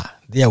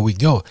 There we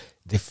go.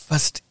 The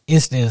first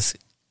instance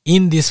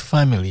in this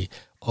family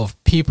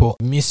of people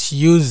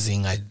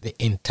misusing the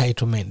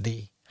entitlement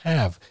they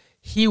have.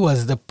 He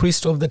was the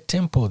priest of the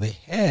temple, the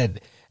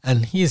head,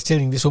 and he is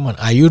telling this woman,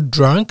 "Are you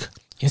drunk?"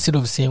 Instead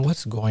of saying,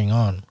 "What's going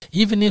on?"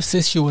 Even if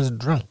she was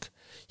drunk,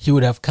 he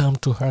would have come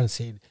to her and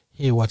said,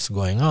 "Hey, what's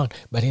going on?"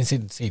 But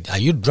instead said, "Are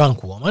you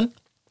drunk, woman?"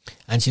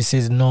 And she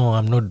says, "No,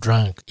 I'm not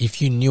drunk.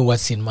 If you knew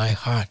what's in my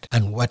heart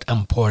and what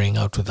I'm pouring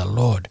out to the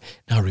Lord."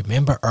 Now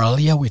remember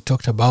earlier we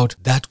talked about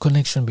that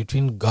connection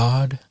between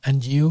God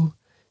and you,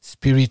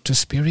 spirit to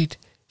spirit.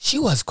 She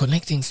was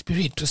connecting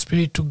spirit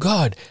to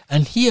God.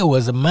 And here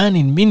was a man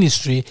in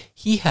ministry.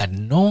 He had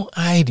no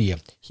idea.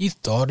 He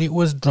thought he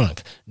was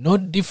drunk.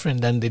 Not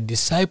different than the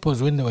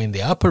disciples when they were in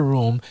the upper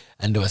room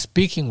and they were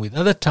speaking with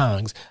other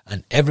tongues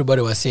and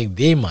everybody was saying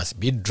they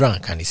must be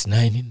drunk and it's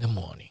 9 a.m.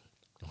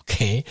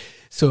 Okay?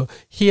 So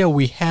here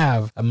we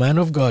have a man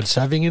of God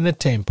serving in the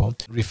temple,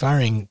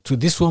 referring to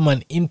this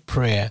woman in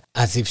prayer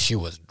as if she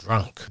was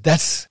drunk.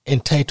 That's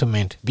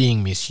entitlement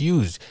being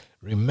misused.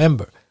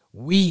 Remember,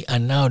 we are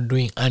now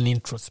doing an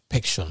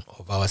introspection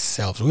of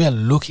ourselves. We are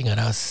looking at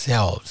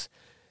ourselves.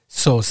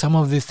 So some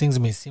of these things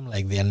may seem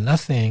like they are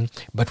nothing,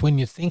 but when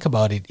you think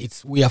about it,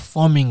 we are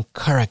forming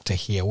character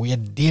here. We are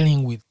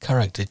dealing with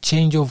character,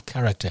 change of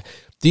character.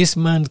 This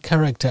man's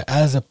character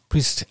as a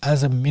priest,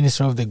 as a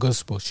minister of the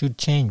gospel should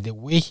change. The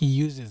way he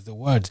uses the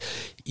words,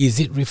 is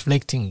it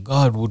reflecting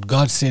God? Would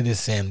God say the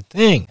same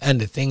thing? And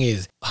the thing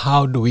is,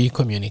 how do we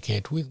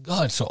communicate with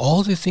God? So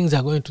all the things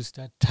are going to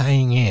start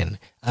tying in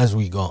as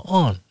we go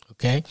on,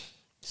 okay?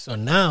 So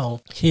now,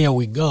 here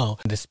we go.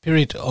 The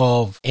spirit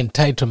of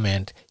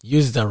entitlement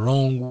used the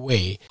wrong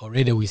way.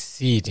 Already we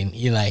see it in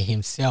Eli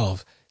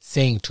himself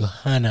saying to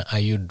Hannah, "Are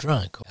you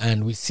drunk?"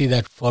 And we see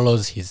that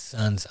follows his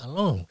sons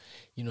along.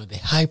 You know, the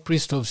high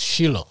priest of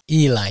Shiloh,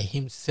 Eli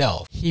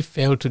himself, he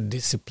failed to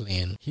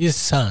discipline his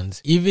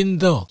sons, even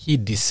though he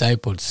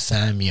discipled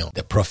Samuel,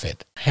 the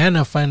prophet.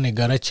 Hannah finally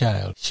got a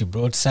child. She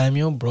brought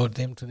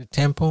them to the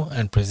temple,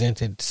 and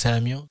presented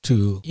Samuel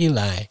to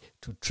Eli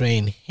to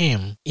train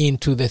him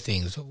into the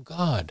things of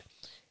God.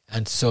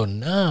 And so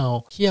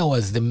now, here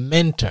was the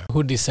mentor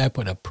who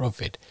discipled a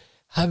prophet,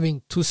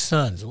 having 2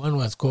 sons. One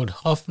was called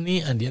Hophni,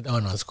 and the other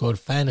one was called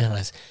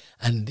Phinehas.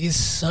 And these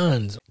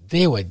sons,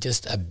 they were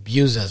just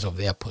abusers of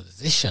their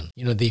position.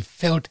 You know, they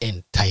felt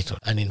entitled.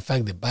 And in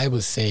fact, the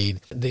Bible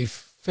said they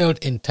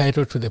felt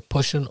entitled to the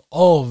portion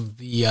of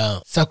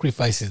the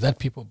sacrifices that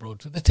people brought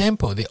to the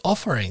temple, the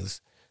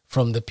offerings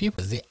from the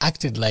people. They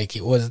acted like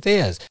it was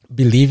theirs,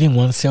 believing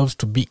oneself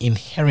to be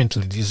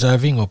inherently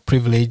deserving of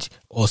privilege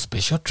or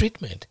special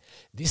treatment.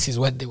 This is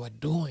what they were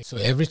doing. So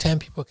every time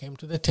people came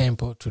to the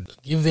temple to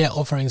give their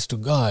offerings to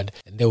God,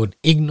 they would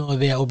ignore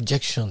their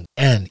objections.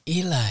 And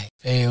Eli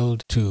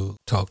failed to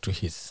talk to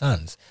his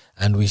sons.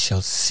 And we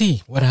shall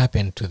see what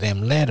happened to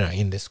them later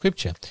in the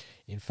scripture.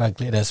 In fact,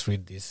 let us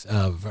read this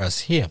verse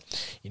here.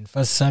 In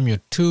 1 Samuel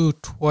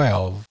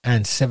 2:12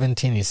 and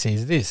 17, it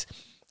says this.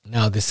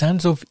 Now the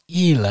sons of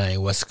Eli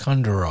were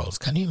scoundrels.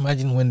 Can you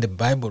imagine when the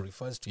Bible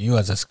refers to you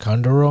as a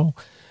scoundrel?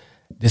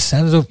 The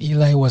sons of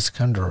Eli were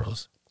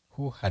scoundrels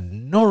who had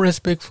no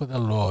respect for the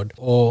Lord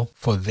or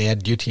for their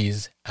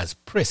duties as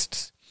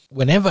priests.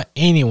 Whenever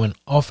anyone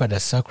offered a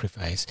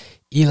sacrifice,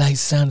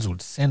 Eli's sons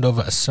would send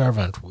over a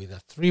servant with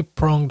a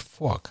 3-pronged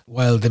fork.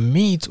 While the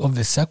meat of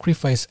the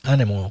sacrifice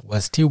animal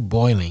was still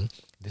boiling,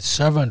 the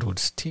servant would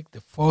stick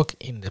the fork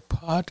in the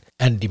pot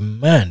and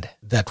demand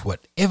that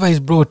whatever is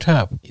brought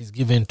up is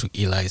given to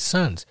Eli's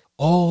sons.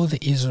 All the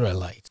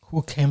Israelites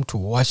who came to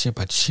worship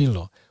at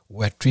Shiloh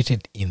were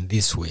treated in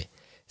this way.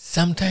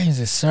 Sometimes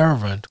the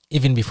servant,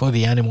 even before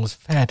the animal's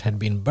fat had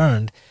been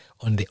burned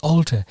on the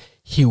altar,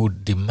 he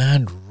would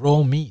demand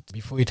raw meat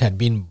before it had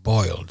been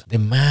boiled. The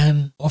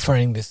man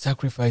offering the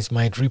sacrifice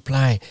might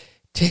reply,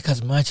 "Take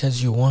as much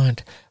as you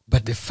want,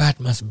 but the fat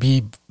must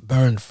be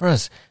burned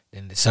first."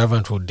 Then the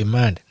servant would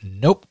demand,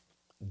 "Nope,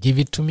 give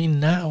it to me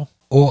now,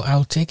 or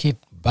I'll take it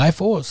by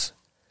force."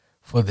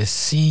 For the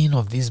sin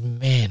of these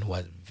men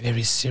was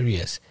very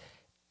serious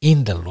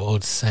in the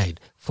Lord's sight,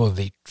 for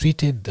they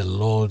treated the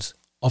Lord's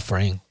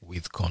offering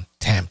with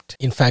contempt.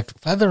 In fact,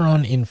 further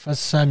on in 1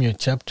 Samuel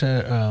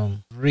chapter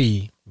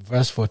 3,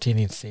 verse 14,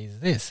 it says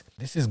this.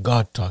 This is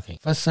God talking.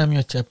 1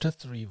 Samuel chapter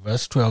 3,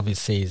 verse 12, it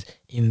says,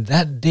 "In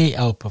that day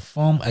I'll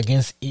perform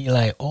against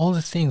Eli all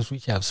the things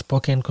which I have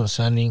spoken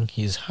concerning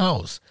his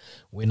house.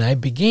 When I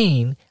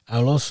begin,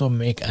 I'll also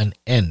make an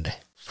end.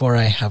 For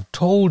I have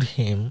told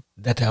him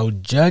that I'll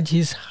judge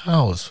his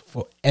house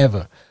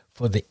forever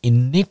for the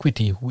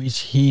iniquity which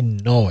he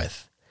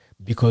knoweth,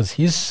 because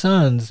his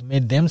sons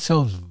made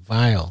themselves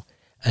vile,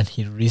 and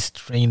he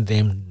restrained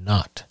them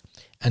not.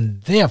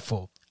 And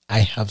therefore I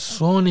have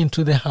sworn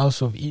into the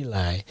house of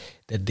Eli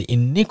that the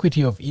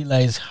iniquity of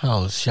Eli's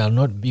house shall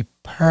not be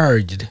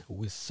purged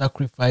with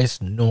sacrifice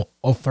nor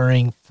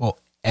offering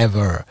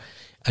forever."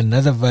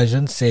 Another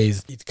version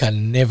says it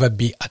can never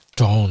be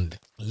atoned.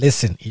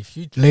 Listen, if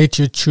you let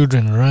your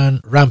children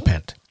run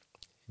rampant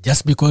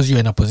just because you're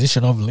in a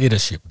position of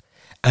leadership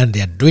and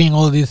they're doing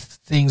all these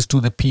things to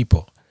the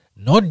people,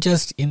 not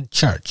just in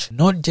church,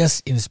 not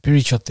just in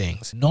spiritual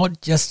things,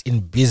 not just in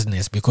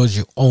business because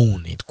you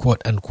own it,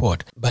 quote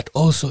unquote, but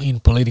also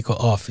in political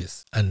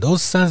office. And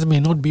those sons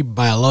may not be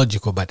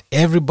biological, but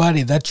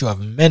everybody that you have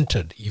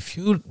mentored, if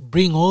you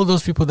bring all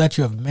those people that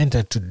you have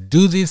mentored to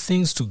do these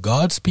things to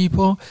God's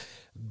people,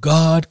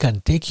 God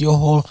can take your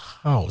whole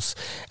house.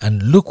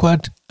 And look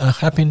what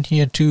happened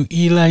here to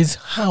Eli's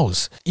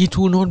house. It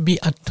will not be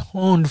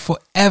atoned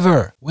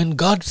forever. When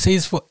God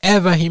says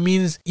forever, he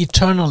means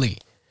eternally.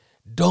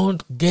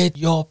 Don't get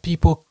your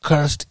people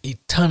cursed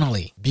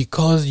eternally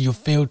because you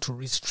failed to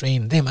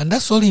restrain them. And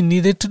that's all he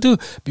needed to do,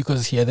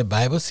 because here the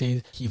Bible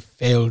says he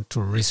failed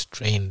to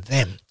restrain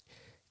them.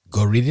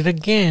 Go read it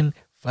again.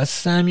 1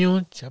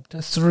 Samuel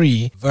chapter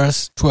 3,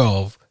 verse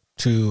 12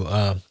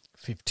 to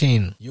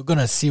 15. You're going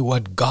to see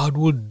what God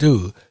will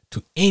do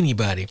to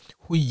anybody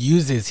who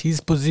uses his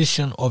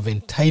position of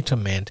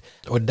entitlement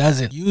or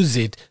doesn't use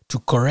it to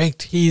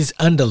correct his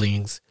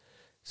underlings,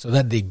 so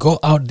that they go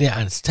out there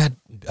and start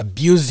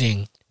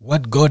abusing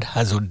what God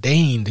has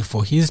ordained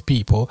for his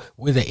people,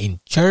 whether in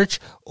church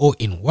or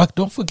in work.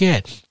 Don't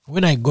forget,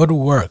 when I go to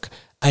work,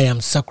 I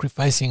am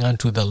sacrificing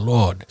unto the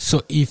Lord.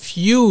 So if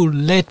you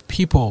let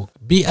people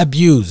be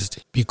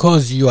abused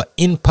because you are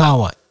in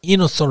power,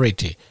 in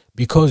authority,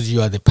 because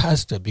you are the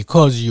pastor,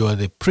 because you are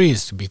the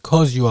priest,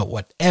 because you are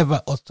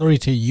whatever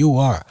authority you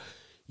are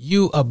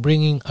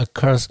bringing a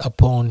curse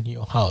upon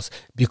your house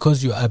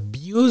because you are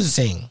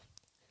abusing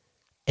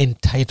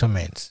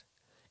entitlements.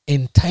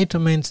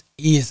 Entitlements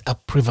is a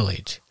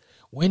privilege.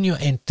 When you're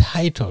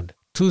entitled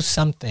to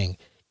something,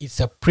 it's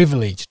a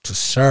privilege to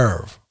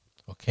serve.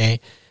 Okay?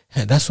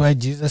 And that's why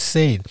Jesus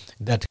said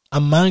that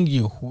among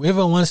you,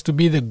 whoever wants to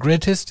be the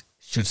greatest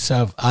should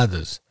serve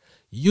others.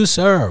 You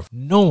serve.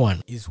 No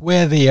one is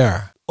where they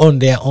are on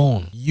their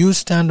own. You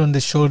stand on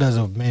the shoulders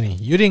of many.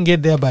 You didn't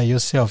get there by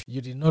yourself. You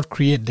did not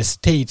create the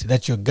state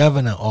that you're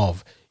governor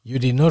of. You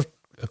did not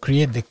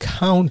create the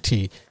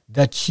county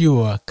that you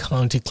are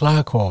county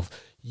clerk of.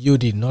 You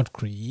did not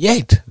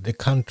create the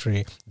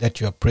country that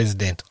you are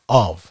president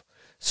of.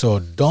 So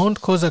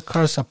don't cause a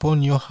curse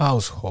upon your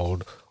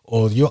household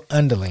or your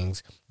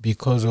underlings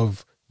because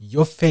of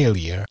your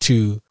failure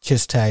to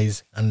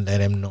chastise and let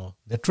them know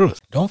the truth.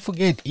 Don't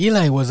forget,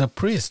 Eli was a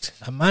priest,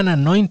 a man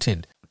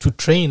anointed to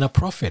train a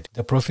prophet.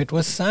 The prophet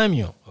was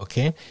Samuel,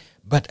 okay?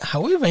 But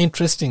however,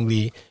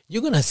 interestingly,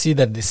 you're going to see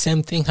that the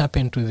same thing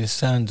happened to the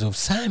sons of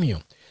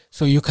Samuel.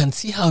 So you can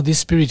see how this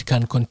spirit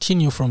can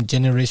continue from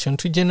generation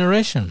to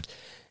generation.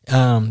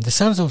 The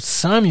sons of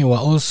Samuel were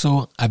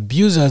also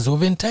abusers of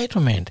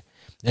entitlement.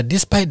 That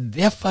despite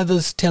their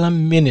father's stellar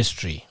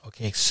ministry,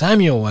 okay,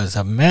 Samuel was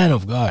a man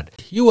of God.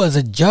 He was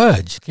a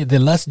judge, okay, the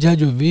last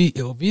judge of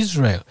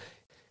Israel.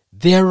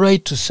 Their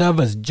right to serve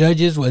as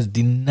judges was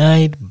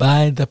denied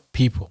by the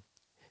people.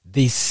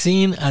 They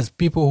seen as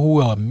people who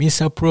were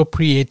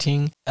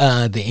misappropriating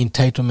the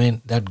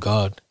entitlement that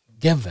God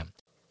gave them.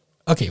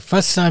 Okay,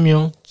 1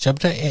 Samuel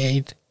chapter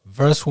 8,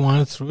 verse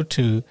 1 through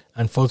 2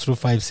 and 4 through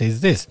 5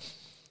 says this.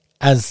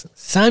 As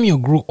Samuel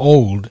grew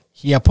old,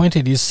 he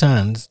appointed his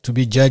sons to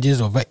be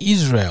judges over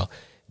Israel,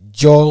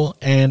 Joel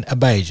and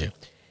Abijah,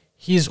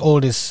 his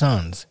oldest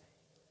sons.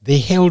 They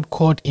held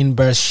court in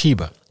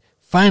Beersheba.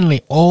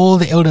 Finally, all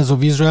the elders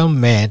of Israel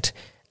met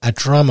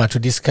at Ramah to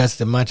discuss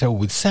the matter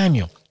with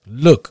Samuel.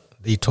 Look,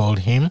 they told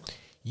him,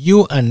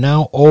 you are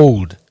now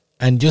old,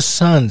 and your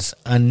sons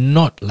are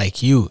not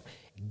like you.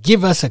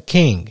 Give us a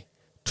king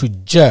to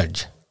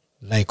judge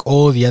like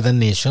all the other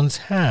nations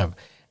have.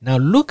 Now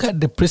look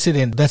at the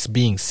precedent that's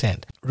being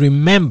set.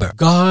 Remember,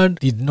 God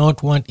did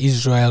not want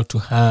Israel to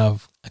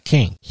have a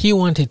king. He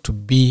wanted to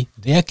be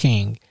their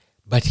king,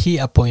 but he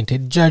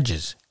appointed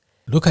judges.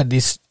 Look at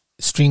this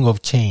string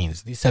of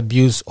chains, this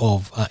abuse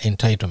of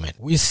entitlement.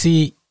 We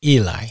see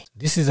Eli.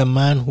 This is a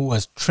man who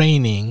was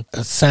training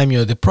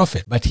Samuel the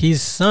prophet, but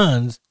his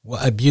sons were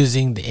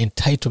abusing the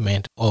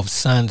entitlement of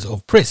sons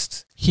of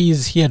priests. He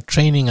is here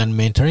training and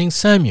mentoring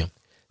Samuel.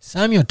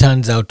 Samuel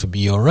turns out to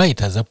be all right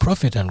as a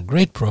prophet and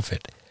great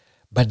prophet.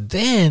 But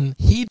then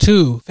he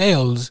too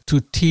fails to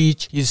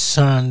teach his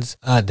sons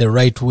the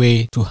right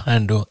way to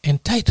handle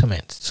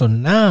entitlements. So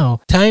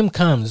now time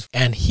comes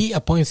and he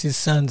appoints his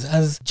sons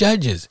as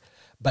judges.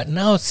 But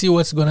now see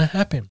what's going to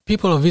happen.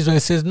 People of Israel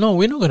says, no,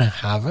 we're not going to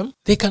have him.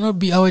 They cannot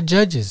be our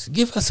judges.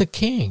 Give us a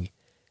king.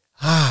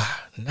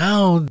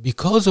 Now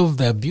because of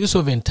the abuse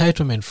of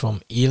entitlement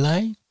from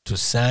Eli to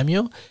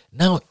Samuel,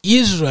 now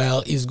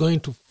Israel is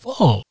going to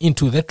fall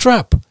into the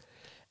trap.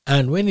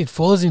 And when it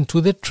falls into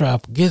the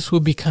trap, guess who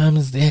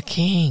becomes their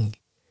king?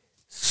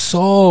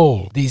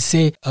 Saul. They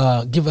say,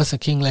 give us a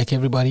king like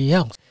everybody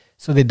else.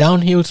 So the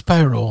downhill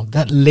spiral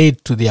that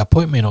led to the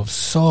appointment of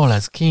Saul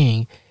as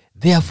king,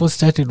 therefore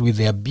started with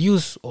the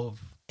abuse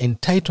of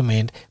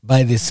entitlement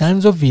by the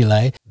sons of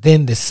Eli,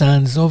 then the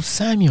sons of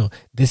Samuel.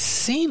 The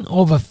sin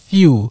of a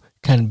few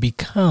can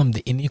become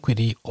the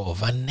iniquity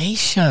of a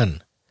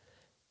nation.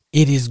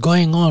 It is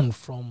going on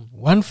from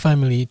one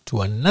family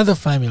to another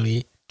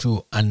family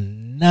to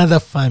another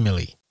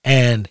family.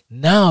 And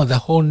now the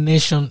whole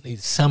nation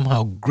is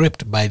somehow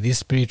gripped by this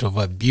spirit of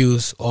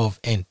abuse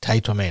of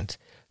entitlement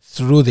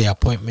through the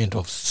appointment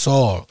of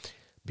Saul.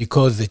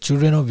 Because the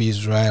children of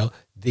Israel,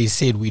 they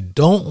said, we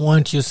don't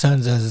want your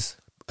sons as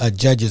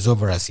judges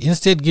over us.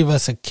 Instead, give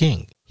us a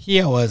king.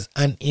 Here was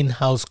an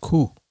in-house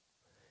coup.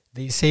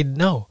 They said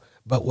no.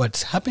 But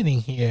what's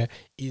happening here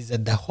is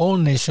that the whole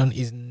nation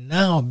is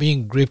now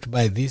being gripped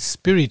by this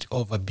spirit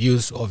of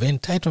abuse of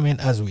entitlement,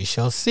 as we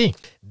shall see.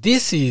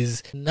 This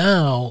is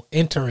now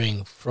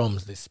entering from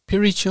the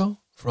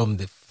spiritual, from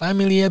the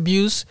family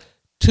abuse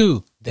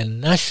to the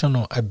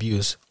national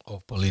abuse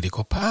of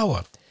political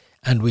power.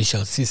 And we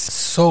shall see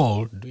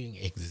Saul doing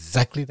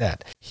exactly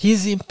that.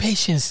 His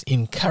impatience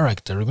in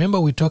character.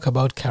 Remember we talk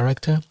about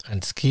character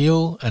and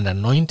skill and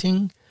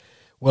anointing?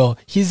 Well,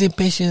 his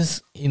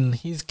impatience in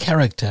his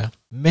character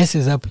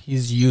messes up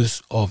his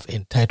use of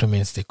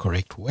entitlements the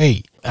correct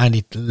way. And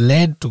it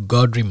led to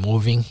God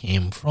removing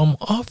him from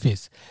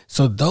office.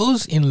 So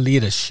those in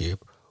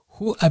leadership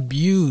who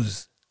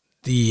abuse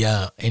the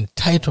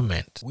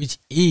entitlement, which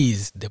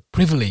is the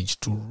privilege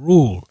to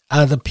rule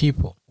other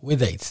people,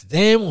 whether it's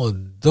them or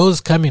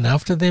those coming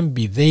after them,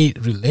 be they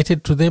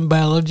related to them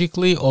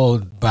biologically or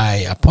by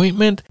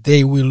appointment,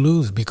 they will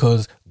lose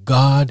because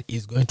God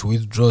is going to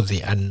withdraw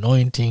the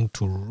anointing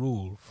to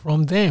rule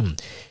from them.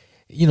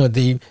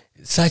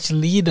 Such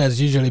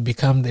leaders usually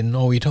become the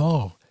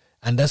know-it-all.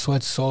 And that's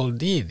what Saul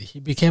did. He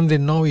became the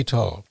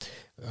know-it-all.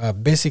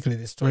 Basically,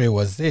 the story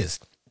was this.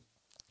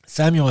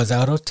 Samuel was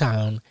out of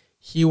town.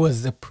 He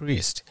was the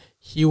priest.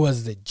 He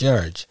was the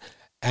judge.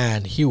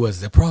 And he was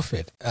the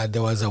prophet.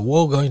 There was a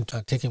war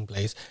taking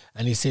place.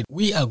 And he said,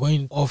 we are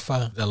going to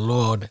offer the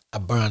Lord a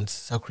burnt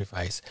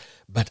sacrifice.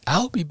 But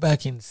I'll be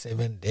back in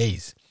 7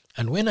 days.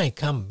 And when I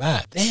come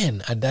back,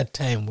 then at that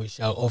time we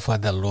shall offer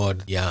the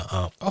Lord the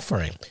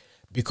offering.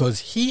 Because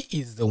he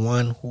is the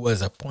one who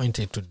was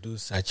appointed to do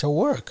such a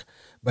work.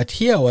 But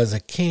here was a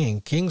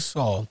king, King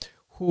Saul,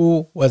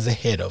 who was the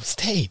head of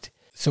state.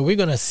 So we're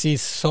going to see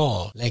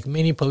Saul, like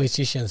many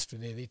politicians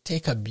today, they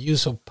take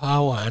abuse of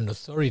power and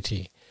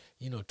authority,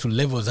 to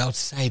levels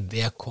outside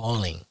their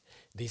calling.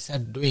 They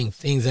start doing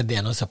things that they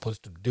are not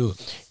supposed to do.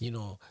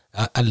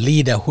 A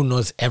leader who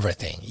knows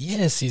everything.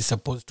 Yes, he's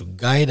supposed to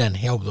guide and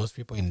help those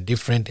people in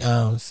different,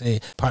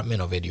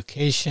 Department of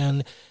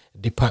Education,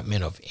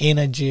 Department of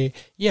Energy.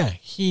 Yeah,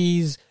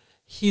 he's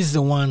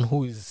the one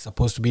who is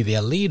supposed to be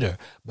their leader.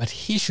 But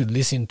he should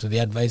listen to the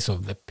advice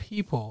of the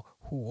people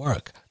who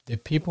work, the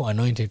people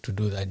anointed to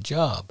do that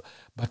job.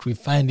 But we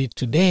find it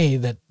today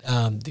that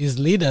these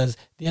leaders,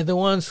 they are the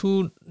ones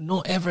who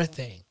know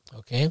everything,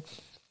 okay?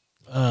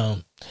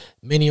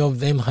 Many of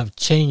them have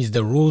changed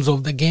the rules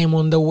of the game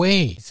on the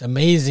way. It's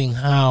amazing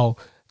how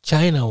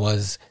China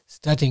was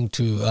starting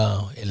to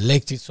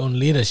elect its own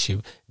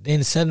leadership.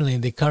 Then suddenly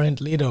the current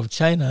leader of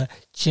China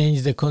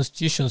changed the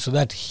constitution so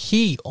that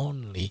he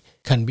only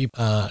can be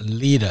a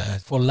leader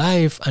for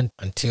life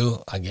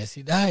until, I guess,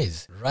 he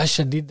dies.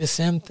 Russia did the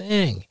same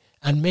thing.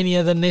 And many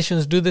other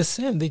nations do the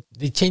same.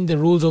 They change the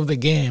rules of the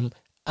game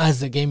as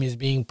the game is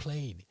being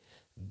played.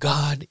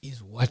 God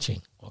is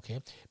watching,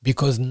 okay?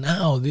 Because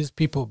now these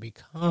people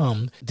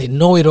they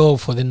know it all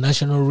for the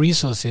national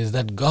resources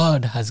that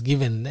God has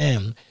given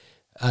them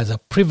as a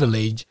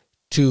privilege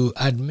to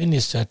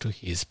administer to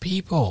his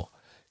people.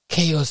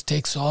 Chaos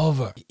takes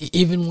over.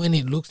 Even when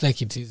it looks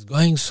like it is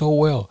going so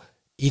well,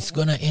 it's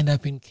going to end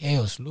up in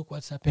chaos. Look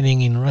what's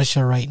happening in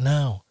Russia right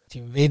now. It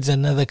invades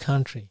another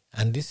country.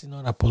 And this is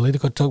not a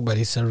political talk, but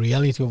it's a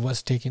reality of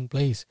what's taking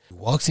place. It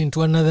walks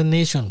into another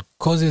nation,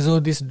 causes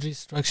all this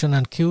destruction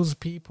and kills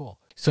people.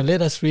 So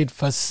let us read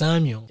 1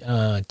 Samuel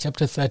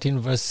chapter 13,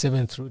 verse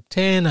 7 through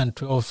 10 and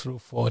 12 through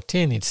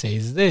 14. It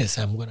says this.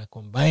 I'm going to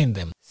combine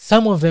them.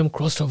 Some of them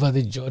crossed over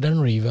the Jordan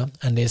River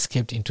and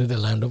escaped into the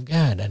land of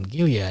Gad and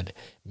Gilead.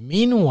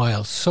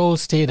 Meanwhile, Saul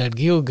stayed at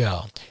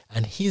Gilgal,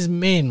 and his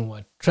men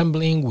were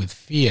trembling with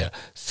fear.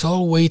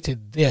 Saul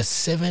waited there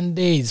 7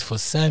 days for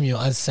Samuel,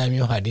 as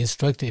Samuel had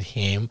instructed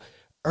him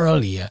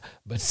earlier,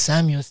 but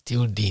Samuel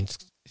still didn't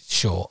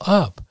show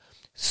up.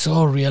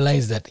 Saul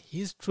realized that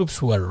his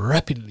troops were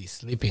rapidly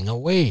slipping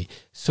away,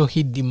 so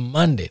he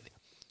demanded,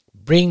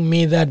 "Bring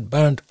me that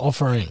burnt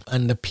offering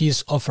and the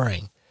peace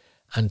offering."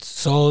 And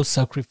Saul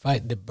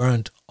sacrificed the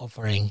burnt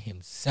offering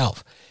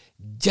himself.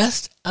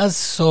 Just as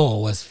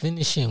Saul was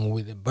finishing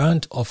with the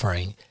burnt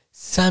offering,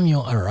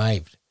 Samuel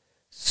arrived.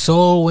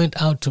 Saul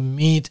went out to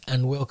meet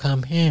and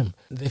welcome him.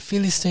 The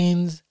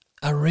Philistines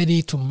are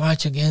ready to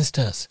march against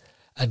us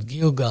at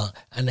Gilgal,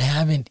 and I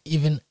haven't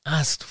even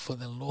asked for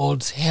the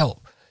Lord's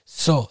help.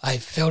 So I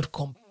felt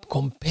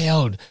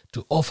compelled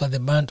to offer the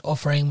burnt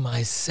offering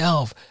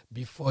myself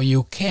before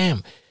you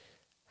came.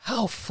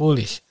 How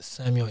foolish,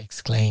 Samuel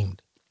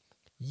exclaimed.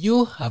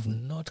 You have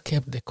not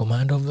kept the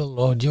command of the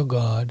Lord your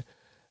God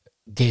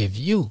gave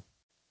you.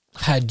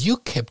 Had you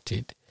kept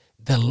it,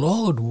 the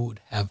Lord would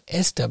have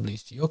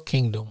established your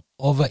kingdom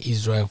over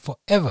Israel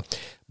forever.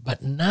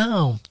 But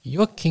now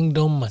your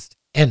kingdom must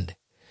end,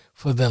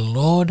 for the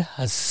Lord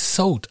has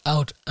sought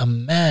out a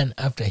man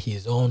after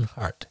his own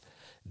heart.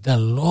 The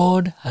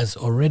Lord has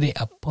already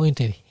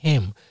appointed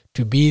him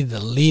to be the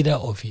leader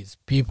of his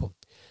people,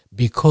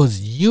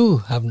 because you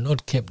have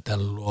not kept the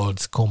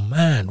Lord's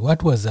command.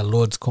 What was the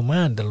Lord's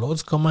command? The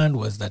Lord's command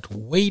was that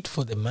wait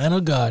for the man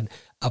of God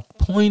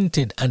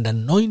appointed and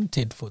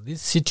anointed for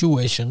this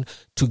situation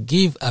to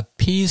give a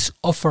peace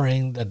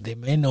offering, that there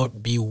may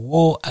not be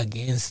war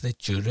against the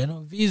children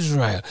of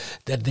Israel,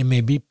 that there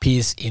may be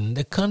peace in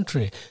the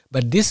country.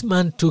 But this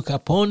man took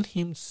upon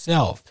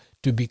himself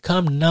to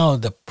become now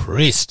the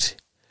priest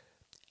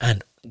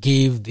and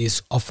gave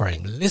this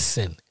offering.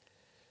 Listen,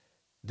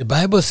 the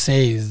Bible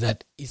says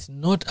that it's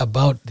not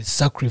about the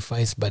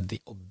sacrifice but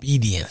the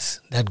obedience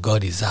that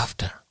God is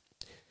after.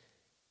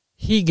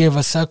 He gave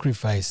a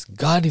sacrifice.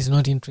 God is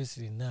not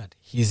interested in that.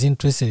 He's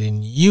interested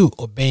in you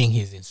obeying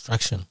his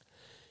instruction.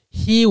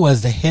 He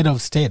was the head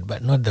of state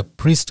but not the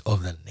priest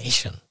of the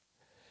nation.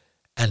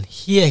 And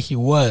here he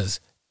was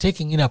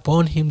taking it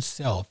upon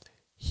himself,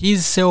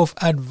 his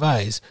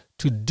self-advice,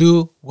 to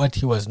do what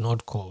he was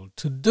not called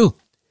to do.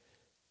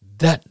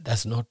 That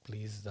does not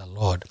please the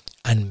Lord.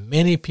 And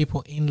many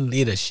people in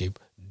leadership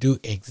do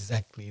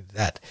exactly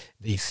that.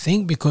 They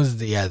think because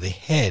they are the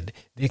head,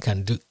 they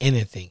can do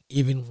anything,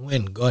 even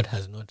when God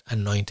has not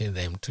anointed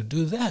them to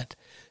do that.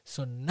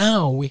 So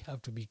now we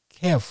have to be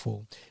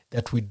careful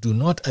that we do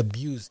not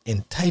abuse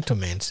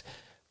entitlements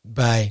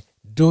by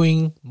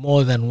doing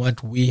more than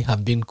what we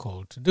have been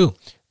called to do.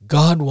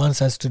 God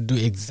wants us to do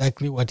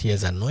exactly what he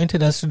has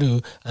anointed us to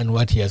do and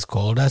what he has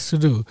called us to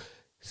do.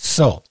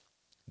 So,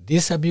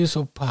 this abuse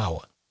of power,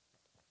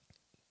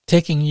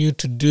 taking you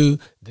to do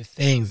the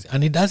things,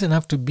 and it doesn't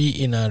have to be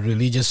in a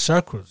religious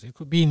circles. It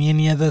could be in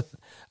any other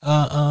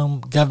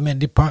government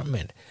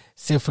department.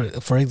 Say,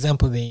 for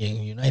example, the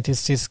United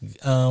States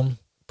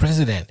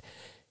president.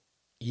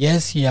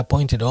 Yes, he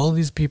appointed all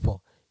these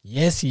people.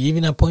 Yes, he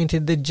even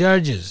appointed the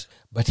judges.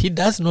 But he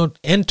does not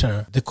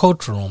enter the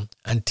courtroom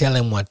and tell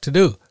him what to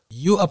do.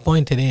 You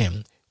appointed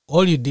him.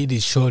 All you did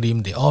is showed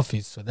him the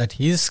office so that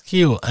his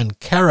skill and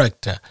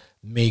character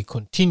may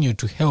continue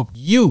to help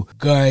you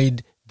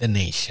guide the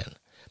nation.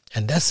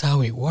 And that's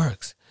how it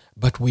works.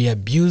 But we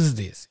abuse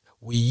this.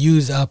 We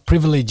use our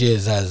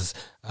privileges as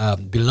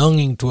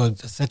belonging to a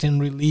certain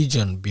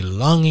religion,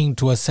 belonging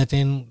to a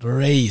certain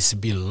race,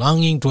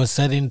 belonging to a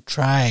certain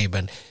tribe.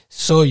 And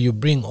so you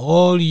bring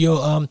all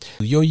your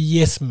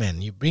yes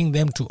men, you bring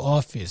them to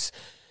office,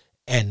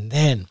 and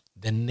then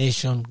the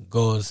nation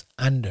goes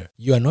under.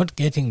 You are not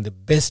getting the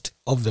best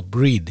of the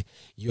breed.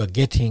 You are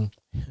getting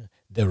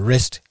the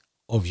rest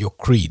of your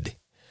creed.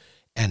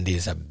 And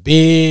there's a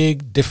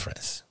big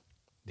difference.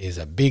 There's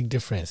a big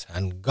difference.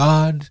 And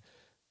God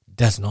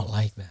does not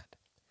like that.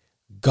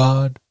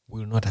 God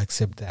will not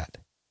accept that.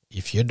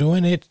 If you're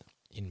doing it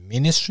in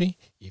ministry,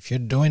 if you're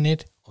doing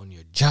it on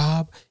your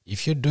job,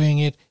 if you're doing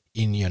it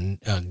in your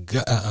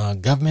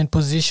government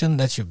position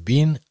that you've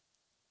been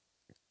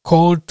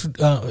called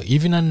to,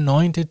 even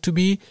anointed to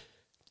be,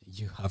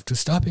 you have to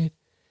stop it,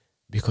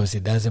 because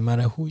it doesn't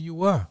matter who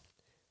you are.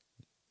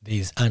 There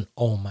is an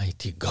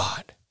almighty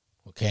God.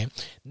 Okay?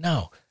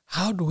 Now,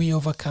 how do we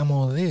overcome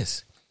all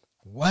this?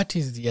 What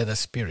is the other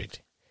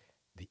spirit?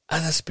 The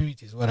other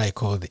spirit is what I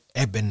call the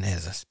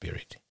Ebenezer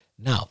spirit.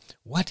 Now,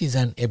 what is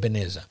an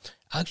Ebenezer?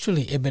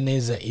 Actually,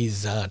 Ebenezer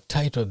is a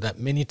title that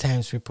many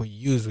times people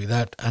use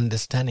without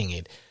understanding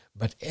it.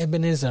 But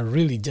Ebenezer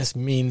really just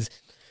means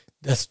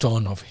the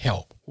stone of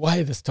help.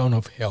 Why the stone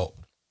of help?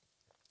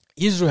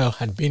 Israel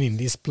had been in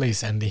this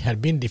place and they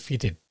had been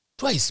defeated,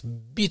 twice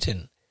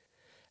beaten.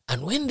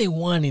 And when they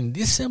won in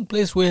this same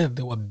place where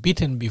they were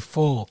beaten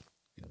before,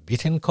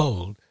 beaten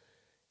cold,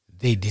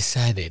 they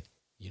decided,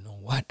 you know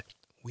what?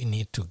 We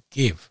need to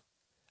give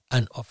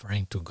an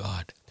offering to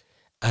God.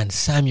 And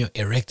Samuel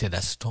erected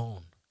a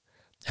stone.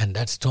 And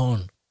that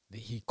stone,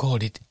 he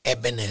called it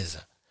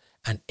Ebenezer.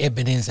 And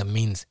Ebenezer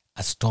means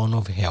a stone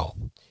of help.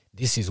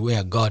 This is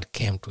where God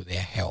came to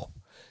their help.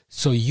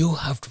 So you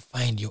have to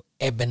find your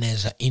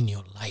Ebenezer in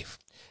your life,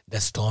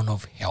 the stone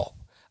of help.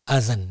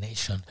 As a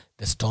nation,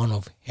 the stone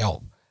of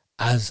help.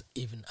 As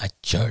even a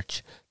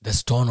church, the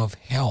stone of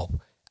help.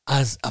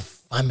 As a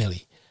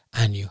family.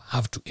 And you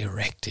have to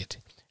erect it.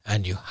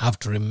 And you have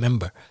to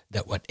remember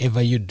that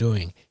whatever you're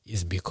doing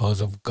is because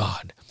of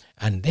God.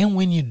 And then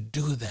when you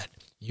do that,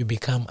 You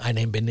become an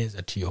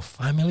Ebenezer to your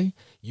family.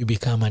 You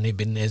become an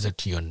Ebenezer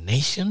to your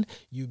nation.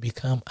 You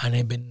become an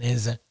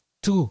Ebenezer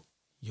to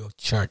your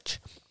church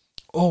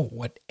or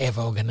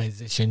whatever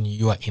organization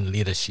you are in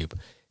leadership.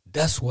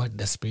 That's what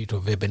the spirit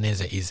of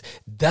Ebenezer is.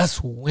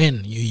 That's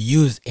when you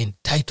use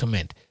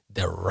entitlement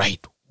the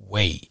right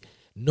way.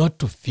 Not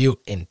to feel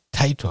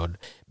entitled,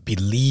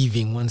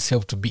 believing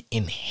oneself to be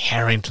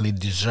inherently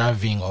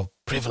deserving of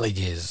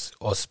privileges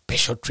or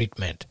special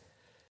treatment.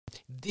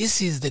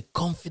 This is the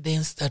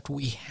confidence that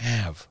we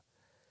have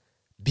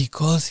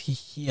because he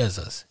hears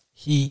us.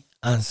 He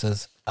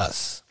answers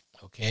us.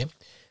 Okay?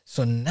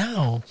 So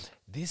now,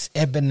 this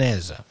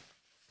Ebenezer,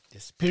 the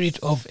spirit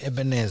of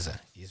Ebenezer,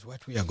 is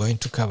what we are going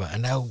to cover.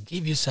 And I'll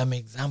give you some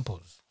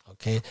examples,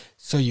 okay,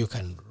 so you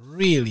can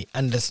really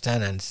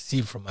understand and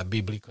see from a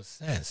biblical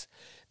sense.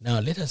 Now,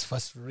 let us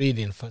first read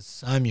in 1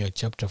 Samuel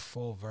chapter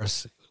 4,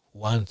 verse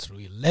 1 through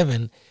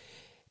 11,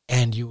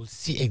 and you will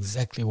see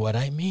exactly what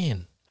I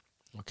mean,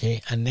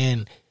 okay? And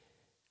then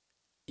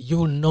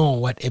you'll know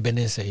what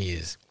Ebenezer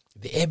is.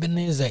 The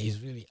Ebenezer is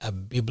really a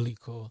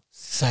biblical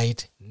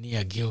site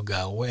near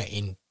Gilgal, where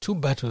in 2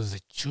 battles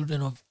the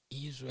children of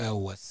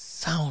Israel were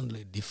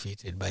soundly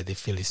defeated by the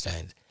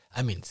Philistines.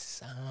 I mean,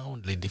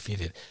 soundly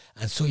defeated.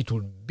 And so it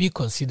would be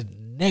considered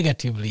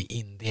negatively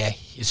in their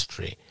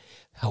history.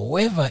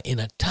 However, in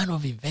a turn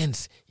of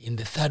events, in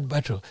the 3rd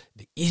battle,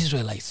 the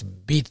Israelites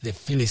beat the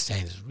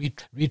Philistines,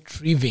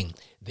 retrieving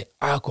the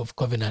Ark of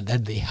Covenant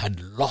that they had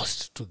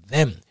lost to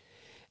them.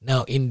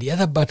 Now, in the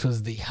other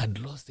battles, they had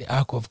lost the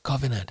Ark of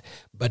Covenant.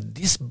 But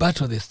this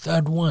battle, the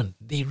 3rd one,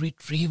 they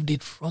retrieved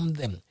it from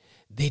them.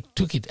 They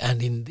took it,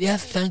 and in their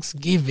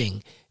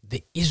thanksgiving,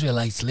 the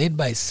Israelites, led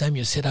by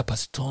Samuel, set up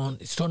stone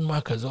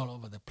markers all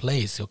over the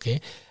place, okay,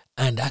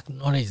 and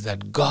acknowledged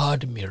that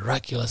God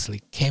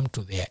miraculously came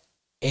to their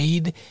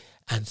aid,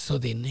 and so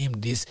they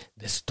named this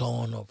the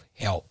Stone of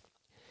Help.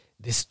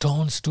 The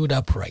stone stood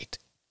upright.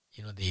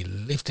 They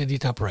lifted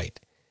it upright,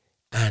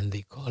 and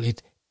they call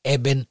it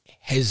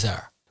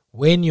Ebenezer.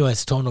 When you are a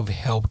stone of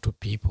help to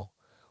people,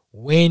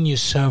 when you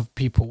serve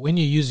people, when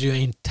you use your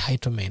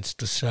entitlements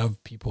to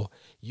serve people,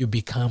 you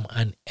become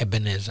an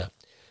Ebenezer.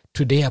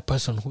 Today, a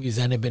person who is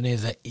an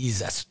Ebenezer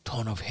is a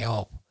stone of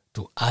help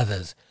to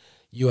others.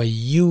 You are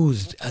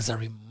used as a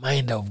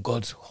reminder of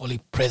God's holy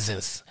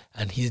presence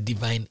and his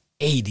divine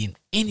aid in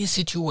any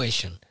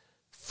situation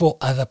for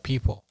other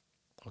people.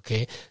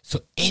 Okay?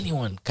 So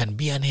anyone can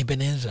be an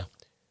Ebenezer.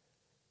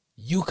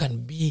 You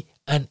can be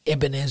an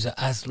Ebenezer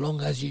as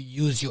long as you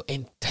use your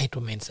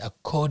entitlements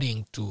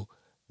according to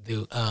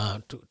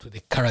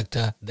the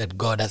character that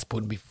God has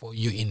put before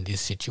you in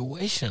this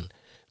situation.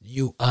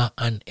 You are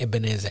an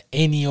Ebenezer.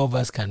 Any of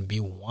us can be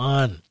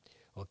one.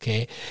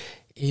 Okay?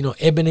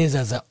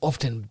 Ebenezers are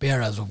often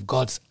bearers of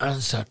God's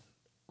answer,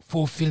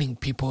 fulfilling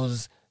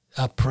people's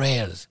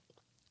prayers.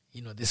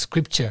 The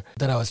scripture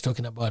that I was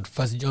talking about,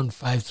 1 John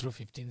 5 through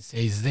 15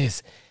 says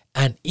this,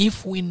 and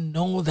if we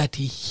know that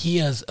he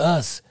hears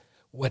us,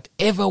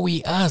 whatever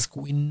we ask,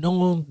 we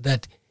know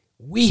that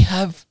we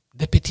have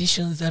the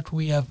petitions that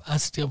we have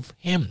asked of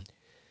him.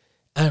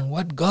 And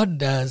what God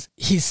does,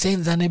 he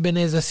sends an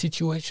Ebenezer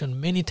situation.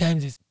 Many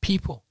times it's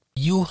people.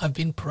 You have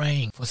been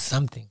praying for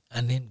something,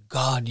 and then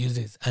God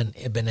uses an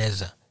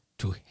Ebenezer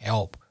to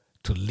help,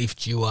 to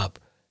lift you up,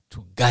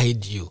 to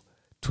guide you,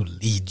 to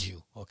lead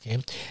you. Okay?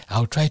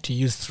 I'll try to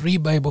use 3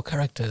 Bible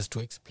characters to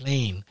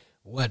explain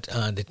what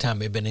the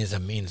term Ebenezer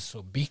means.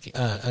 So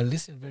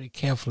listen very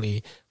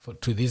carefully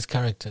to these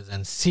characters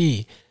and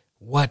see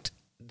what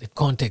the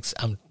context,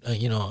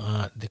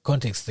 the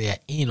context they are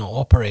in or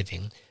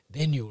operating.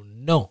 Then you'll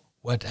know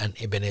what an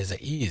Ebenezer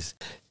is.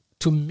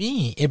 To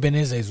me,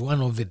 Ebenezer is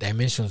one of the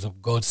dimensions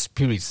of God's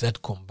spirits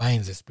that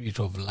combines the spirit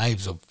of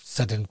lives of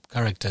certain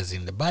characters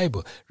in the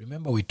Bible.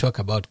 Remember, we talk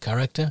about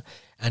character,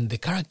 and the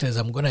characters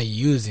I'm going to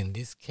use in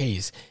this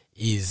case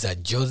is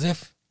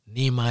Joseph,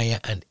 Nehemiah,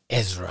 and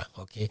Ezra.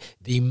 Okay,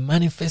 they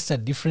manifest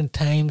at different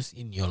times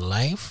in your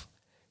life,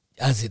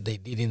 as they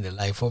did in the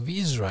life of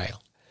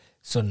Israel.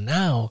 So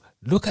now,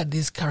 look at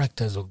these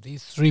characters of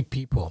these 3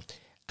 people,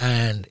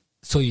 and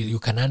so you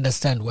can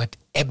understand what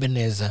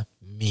Ebenezer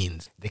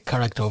means. The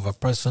character of a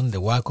person, the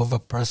work of a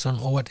person,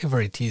 or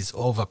whatever it is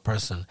of a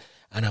person.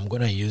 And I'm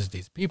going to use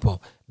these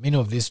people. Many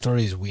of these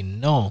stories we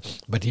know,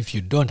 but if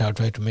you don't, I'll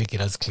try to make it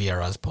as clear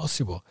as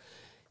possible.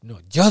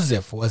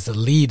 Joseph was the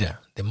leader,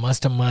 the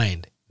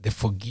mastermind, the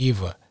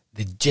forgiver,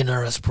 the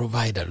generous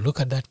provider. Look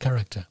at that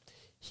character.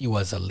 He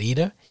was a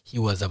leader, he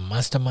was a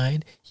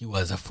mastermind, he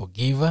was a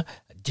forgiver,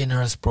 a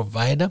generous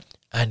provider,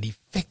 and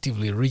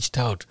effectively reached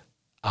out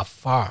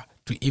afar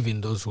to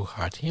even those who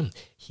hurt him.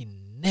 He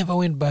never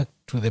went back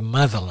to the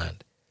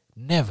motherland.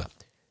 Never.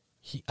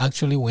 He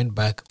actually went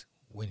back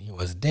when he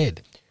was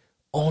dead.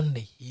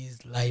 Only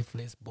his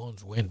lifeless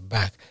bones went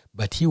back,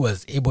 but he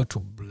was able to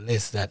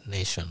bless that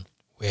nation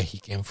where he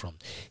came from.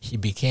 He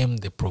became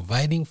the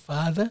providing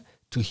father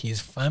to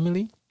his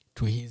family,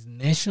 to his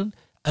nation,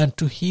 and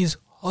to his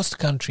host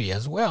country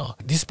as well.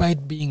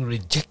 Despite being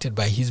rejected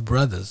by his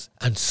brothers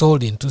and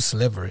sold into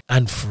slavery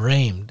and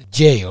framed,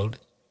 jailed,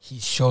 he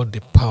showed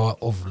the power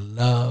of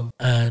love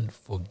and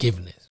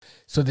forgiveness.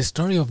 So the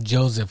story of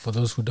Joseph, for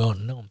those who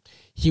don't know,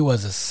 he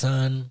was a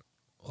son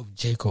of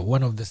Jacob,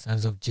 one of the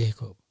sons of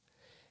Jacob.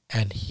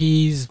 And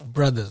his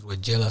brothers were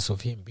jealous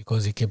of him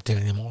because he kept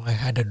telling them, oh, I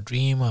had a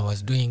dream, I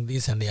was doing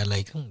this. And they are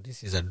like,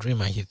 this is a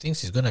dream. And he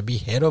thinks he's going to be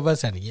head of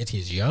us, and yet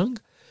he's young.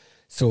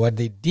 So what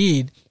they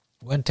did,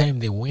 one time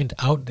they went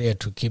out there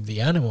to keep the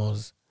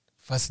animals.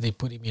 First, they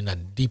put him in a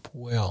deep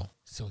well.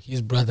 So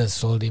his brothers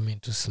sold him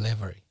into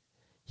slavery.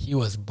 He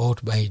was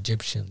bought by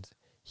Egyptians.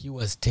 He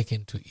was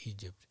taken to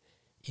Egypt.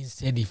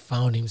 Instead, he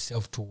found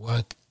himself to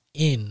work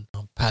in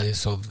the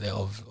palace of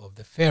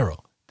the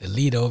Pharaoh, the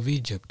leader of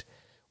Egypt.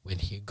 When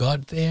he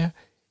got there,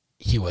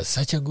 he was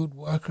such a good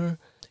worker,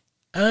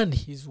 and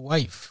his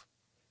wife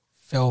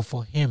fell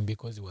for him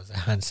because he was a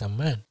handsome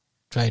man,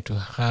 tried to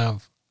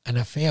have an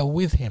affair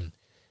with him.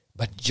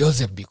 But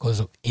Joseph, because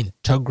of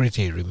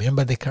integrity,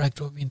 remember the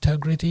character of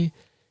integrity,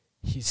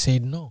 he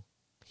said no,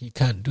 he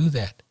can't do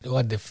that.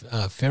 What the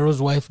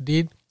Pharaoh's wife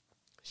did,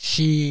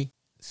 she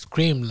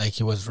screamed like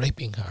he was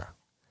raping her.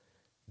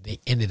 They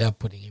ended up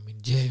putting him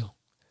in jail.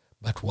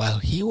 But while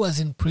he was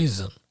in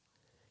prison,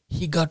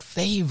 he got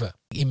favor.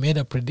 He made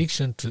a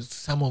prediction to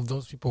some of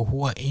those people who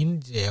were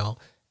in jail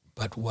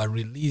but were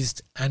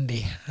released, and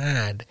they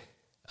had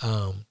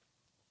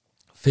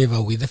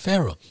favor with the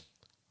Pharaoh.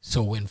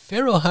 So when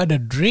Pharaoh had a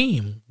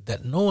dream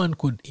that no one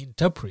could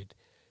interpret,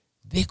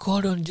 they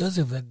called on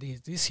Joseph, that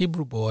this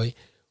Hebrew boy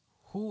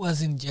who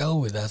was in jail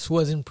with us, who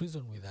was in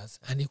prison with us,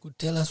 and he could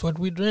tell us what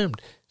we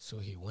dreamed. So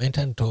he went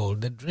and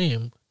told the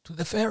dream to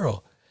the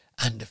Pharaoh,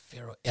 and the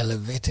Pharaoh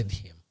elevated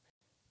him.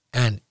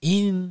 And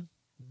in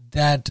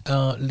that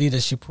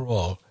leadership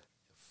role,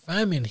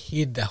 famine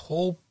hit the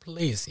whole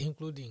place,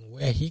 including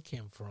where he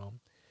came from.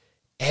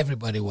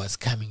 Everybody was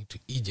coming to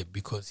Egypt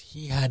because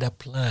he had a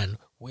plan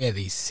where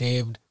they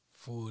saved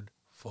food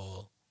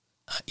for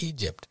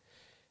Egypt.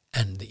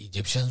 And the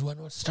Egyptians were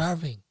not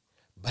starving.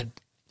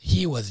 But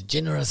he was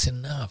generous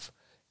enough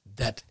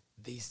that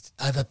these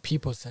other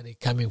people started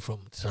coming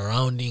from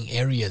surrounding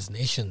areas,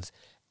 nations,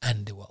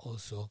 and they were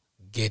also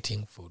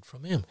getting food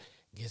from him.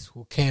 Guess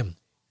who came?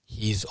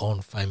 His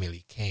own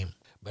family came.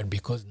 But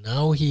because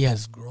now he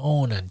has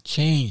grown and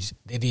changed,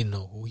 they didn't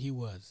know who he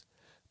was.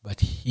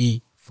 But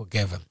he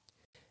forgave him.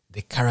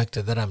 The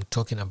character that I'm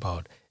talking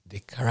about, the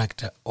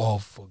character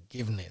of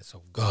forgiveness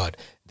of God,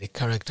 the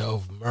character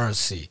of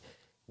mercy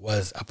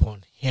was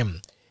upon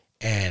him.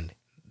 And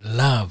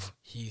love,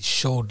 he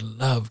showed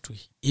love to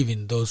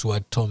even those who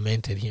had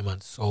tormented him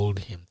and sold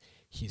him.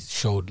 He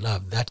showed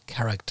love. That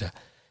character,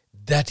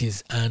 that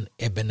is an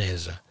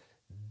Ebenezer.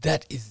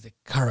 That is the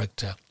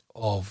character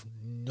of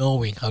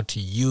knowing how to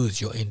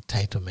use your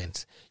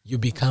entitlements. You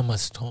become a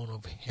stone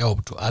of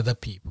help to other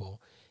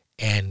people,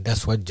 and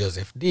that's what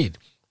Joseph did.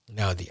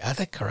 Now, the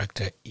other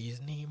character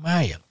is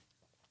Nehemiah.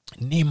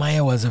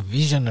 Nehemiah was a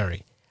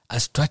visionary,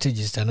 a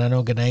strategist, and an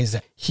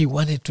organizer. He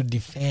wanted to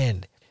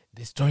defend.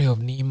 The story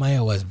of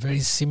Nehemiah was very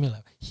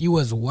similar. He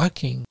was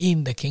working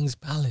in the king's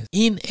palace,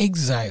 in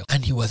exile,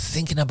 and he was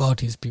thinking about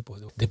his people.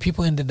 The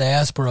people in the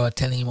diaspora were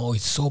telling him, oh,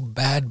 it's so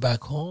bad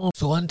back home.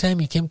 So one time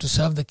he came to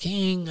serve the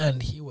king,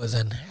 and he was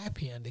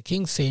unhappy. And the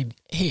king said,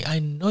 hey, I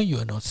know you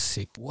are not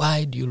sick.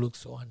 Why do you look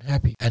so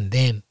unhappy? And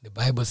then the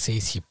Bible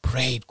says he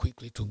prayed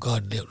quickly to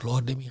God,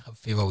 Lord, let me have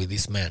favor with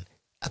this man.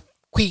 A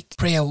quick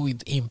prayer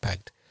with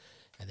impact.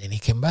 And then he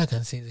came back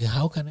and said,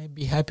 how can I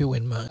be happy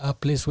when my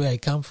place where I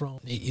come from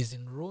is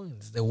in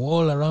ruins? The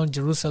wall around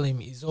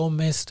Jerusalem is all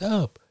messed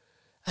up.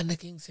 And the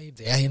king said,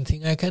 there ain't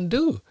anything I can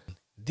do.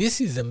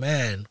 This is a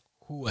man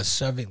who was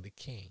serving the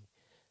king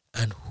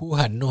and who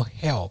had no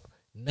help.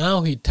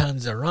 Now he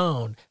turns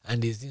around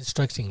and is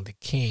instructing the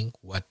king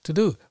what to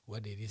do.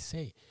 What did he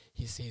say?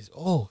 He says,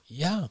 oh,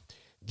 yeah,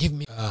 give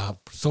me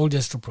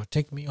soldiers to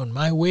protect me on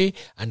my way,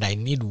 and I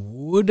need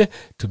wood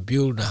to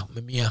build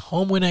me a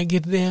home when I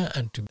get there,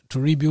 and to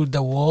rebuild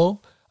the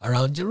wall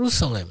around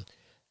Jerusalem.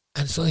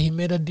 And so he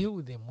made a deal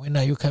with him. When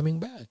are you coming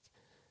back?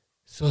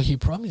 So he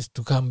promised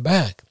to come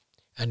back.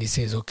 And he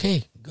says,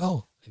 okay,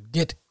 go.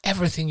 Get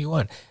everything you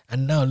want.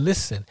 And now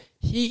listen,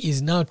 he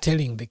is now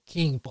telling the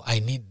king, I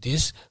need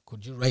this.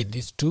 Could you write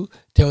this too?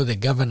 Tell the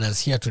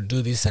governors here to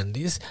do this,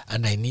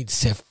 and I need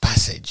safe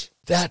passage.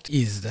 That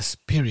is the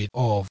spirit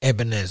of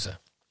Ebenezer.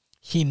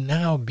 He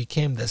now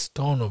became the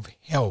stone of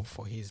help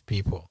for his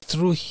people.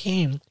 Through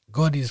him,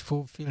 God is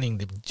fulfilling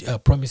the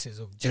promises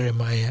of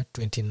Jeremiah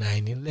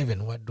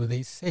 29:11. What do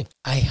they say?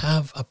 I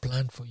have a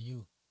plan for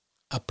you,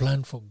 a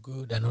plan for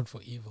good and not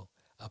for evil,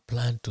 a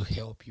plan to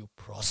help you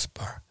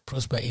prosper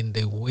in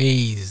the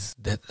ways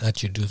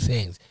that you do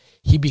things.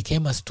 He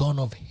became a stone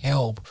of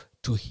help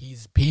to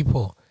his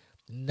people.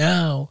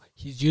 Now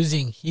he's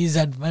using his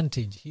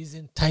advantage, his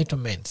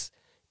entitlements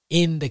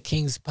in the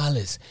king's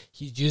palace.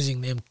 He's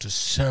using them to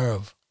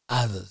serve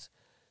others.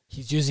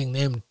 He's using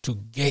them to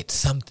get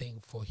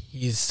something for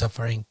his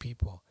suffering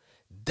people.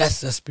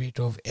 That's the spirit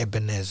of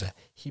Ebenezer.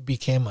 He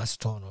became a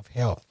stone of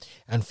help.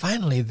 And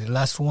finally, the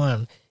last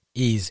one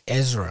is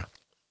Ezra.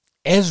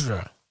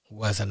 Ezra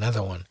was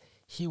another one.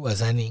 He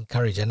was an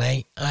encourager. And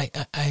I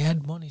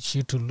admonish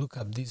you to look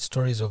up these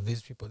stories of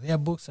these people. Their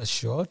books are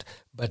short,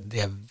 but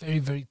they are very,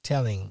 very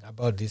telling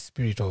about the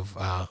spirit of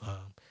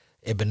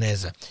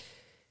Ebenezer.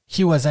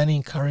 He was an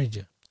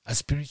encourager, a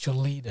spiritual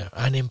leader,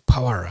 an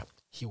empowerer.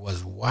 He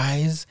was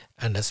wise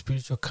and a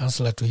spiritual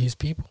counselor to his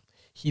people.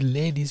 He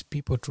led his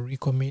people to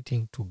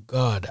recommitting to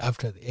God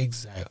after the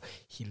exile.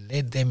 He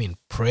led them in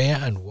prayer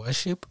and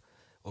worship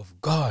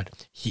of God.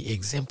 He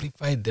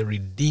exemplified the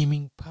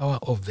redeeming power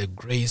of the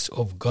grace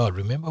of God.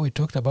 Remember, we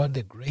talked about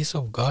the grace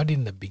of God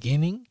in the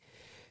beginning?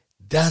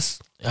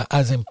 Thus,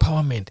 as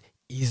empowerment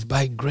is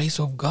by grace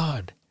of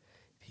God.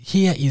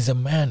 Here is a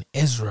man,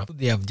 Ezra.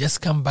 They have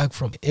just come back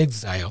from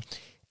exile,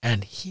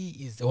 and he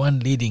is the one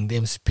leading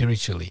them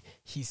spiritually.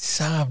 He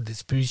served the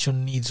spiritual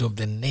needs of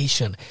the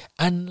nation.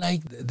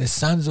 Unlike the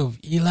sons of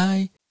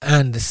Eli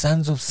and the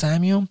sons of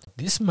Samuel,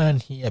 this man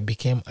here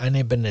became an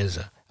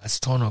Ebenezer, a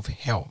stone of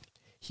help.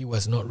 He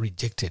was not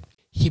rejected.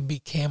 He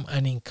became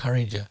an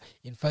encourager.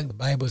 In fact, the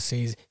Bible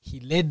says he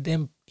led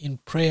them in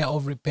prayer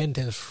of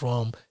repentance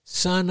from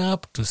sun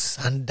up to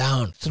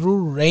sundown.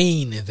 Through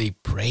rain they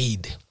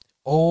prayed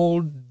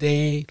all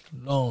day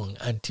long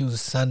until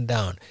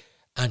sundown.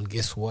 And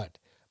guess what?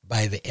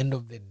 By the end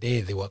of the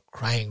day, they were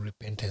crying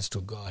repentance to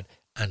God.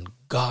 And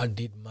God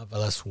did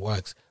marvelous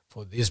works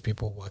for these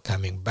people who are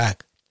coming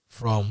back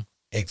from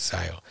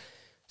exile.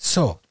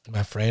 So,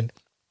 my friend,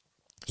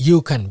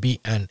 you can be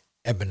an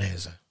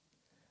Ebenezer.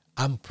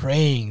 I'm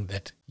praying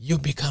that you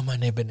become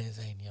an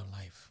Ebenezer in your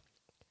life.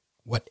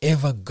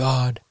 Whatever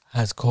God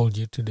has called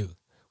you to do,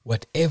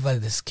 whatever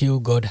the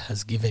skill God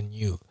has given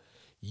you,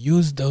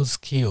 use those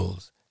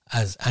skills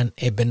as an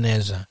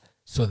Ebenezer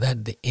so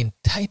that the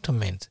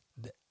entitlement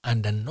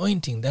and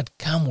anointing that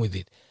come with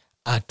it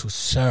are to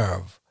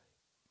serve.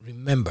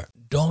 Remember,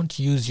 don't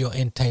use your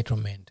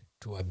entitlement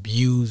to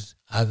abuse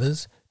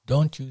others.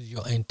 Don't use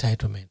your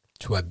entitlement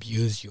to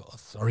abuse your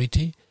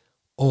authority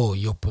or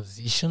your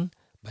position,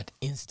 but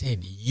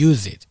instead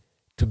use it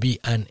to be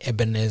an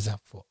Ebenezer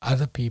for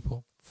other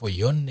people, for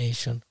your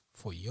nation,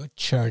 for your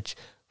church,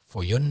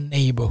 for your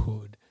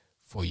neighborhood,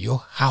 for your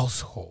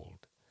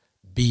household.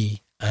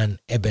 Be an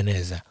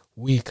Ebenezer.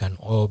 We can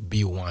all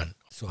be one.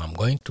 So I'm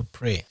going to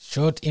pray.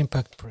 Short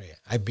impact prayer.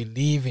 I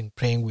believe in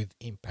praying with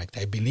impact.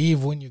 I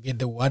believe when you get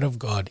the word of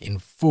God in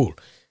full,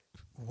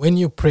 when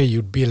you pray,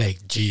 you'd be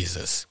like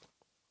Jesus.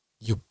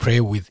 You pray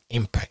with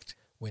impact.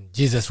 When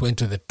Jesus went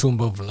to the tomb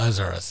of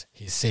Lazarus,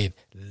 he said,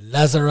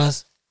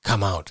 Lazarus,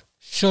 come out.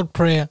 Short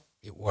prayer,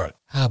 it worked.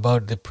 How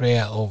about the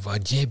prayer of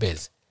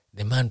Jabez?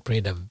 The man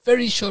prayed a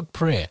very short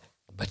prayer,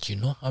 but you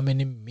know how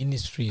many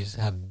ministries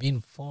have been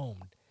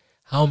formed?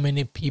 How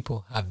many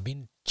people have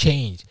been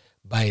changed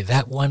by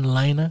that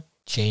one-liner?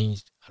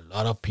 Changed a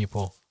lot of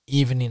people,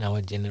 even in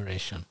our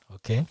generation,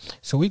 okay?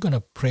 So we're going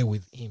to pray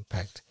with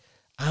impact.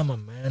 I'm a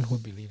man who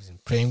believes in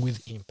praying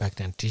with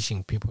impact and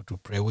teaching people to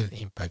pray with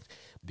impact,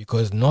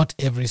 because not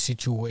every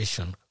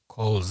situation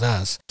calls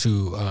us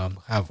to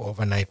have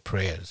overnight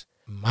prayers.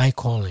 My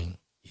calling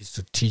is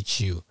to teach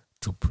you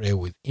to pray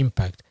with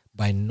impact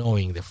by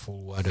knowing the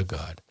full word of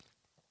God.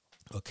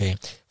 Okay,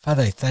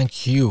 Father, I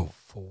thank you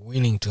for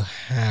willing to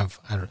have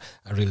a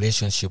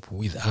relationship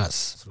with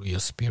us through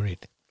your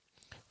Spirit,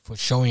 for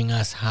showing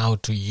us how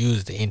to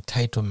use the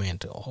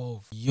entitlement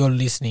of your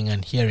listening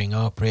and hearing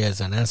our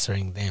prayers and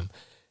answering them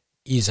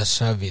is a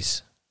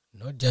service,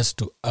 not just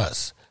to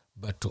us,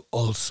 but to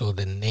also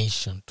the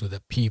nation, to the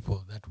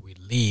people that we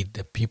lead,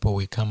 the people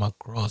we come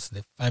across,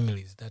 the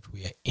families that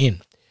we are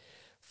in.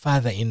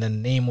 Father, in the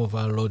name of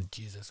our Lord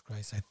Jesus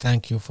Christ, I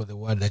thank you for the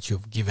word that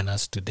you've given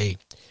us today.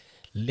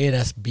 Let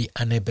us be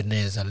an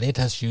Ebenezer. Let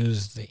us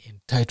use the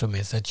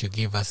entitlements that you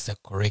give us the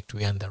correct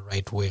way and the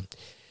right way.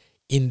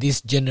 In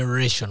this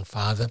generation,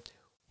 Father,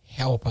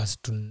 help us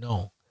to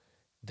know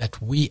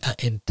that we are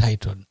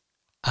entitled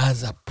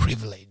as a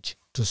privilege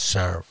to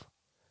serve.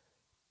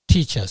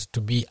 Teach us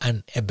to be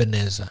an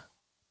Ebenezer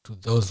to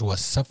those who are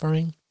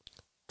suffering,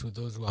 to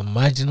those who are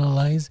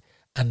marginalized,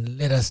 and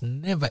let us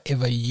never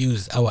ever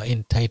use our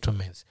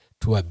entitlements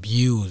to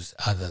abuse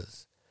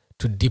others,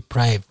 to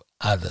deprive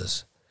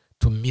others,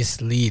 to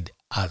mislead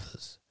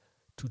others,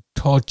 to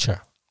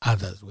torture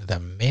others, whether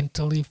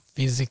mentally,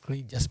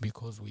 physically, just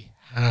because we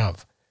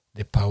have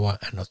the power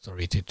and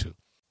authority to.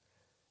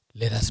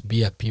 Let us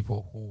be a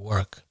people who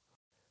work.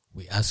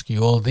 We ask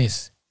you all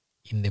this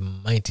in the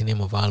mighty name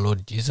of our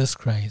Lord Jesus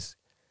Christ,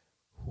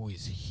 who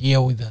is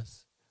here with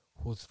us,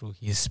 who through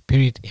his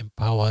Spirit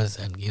empowers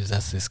and gives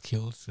us the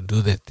skills to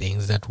do the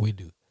things that we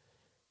do.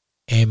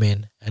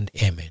 Amen and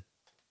amen.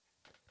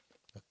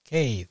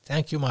 Okay,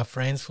 thank you, my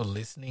friends, for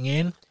listening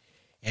in.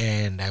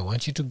 And I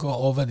want you to go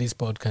over this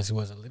podcast. It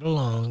was a little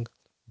long,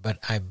 but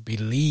I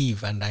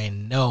believe and I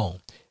know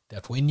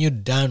that when you're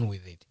done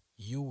with it,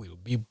 you will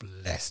be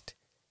blessed.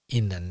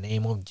 In the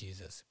name of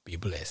Jesus, be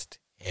blessed.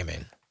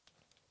 Amen.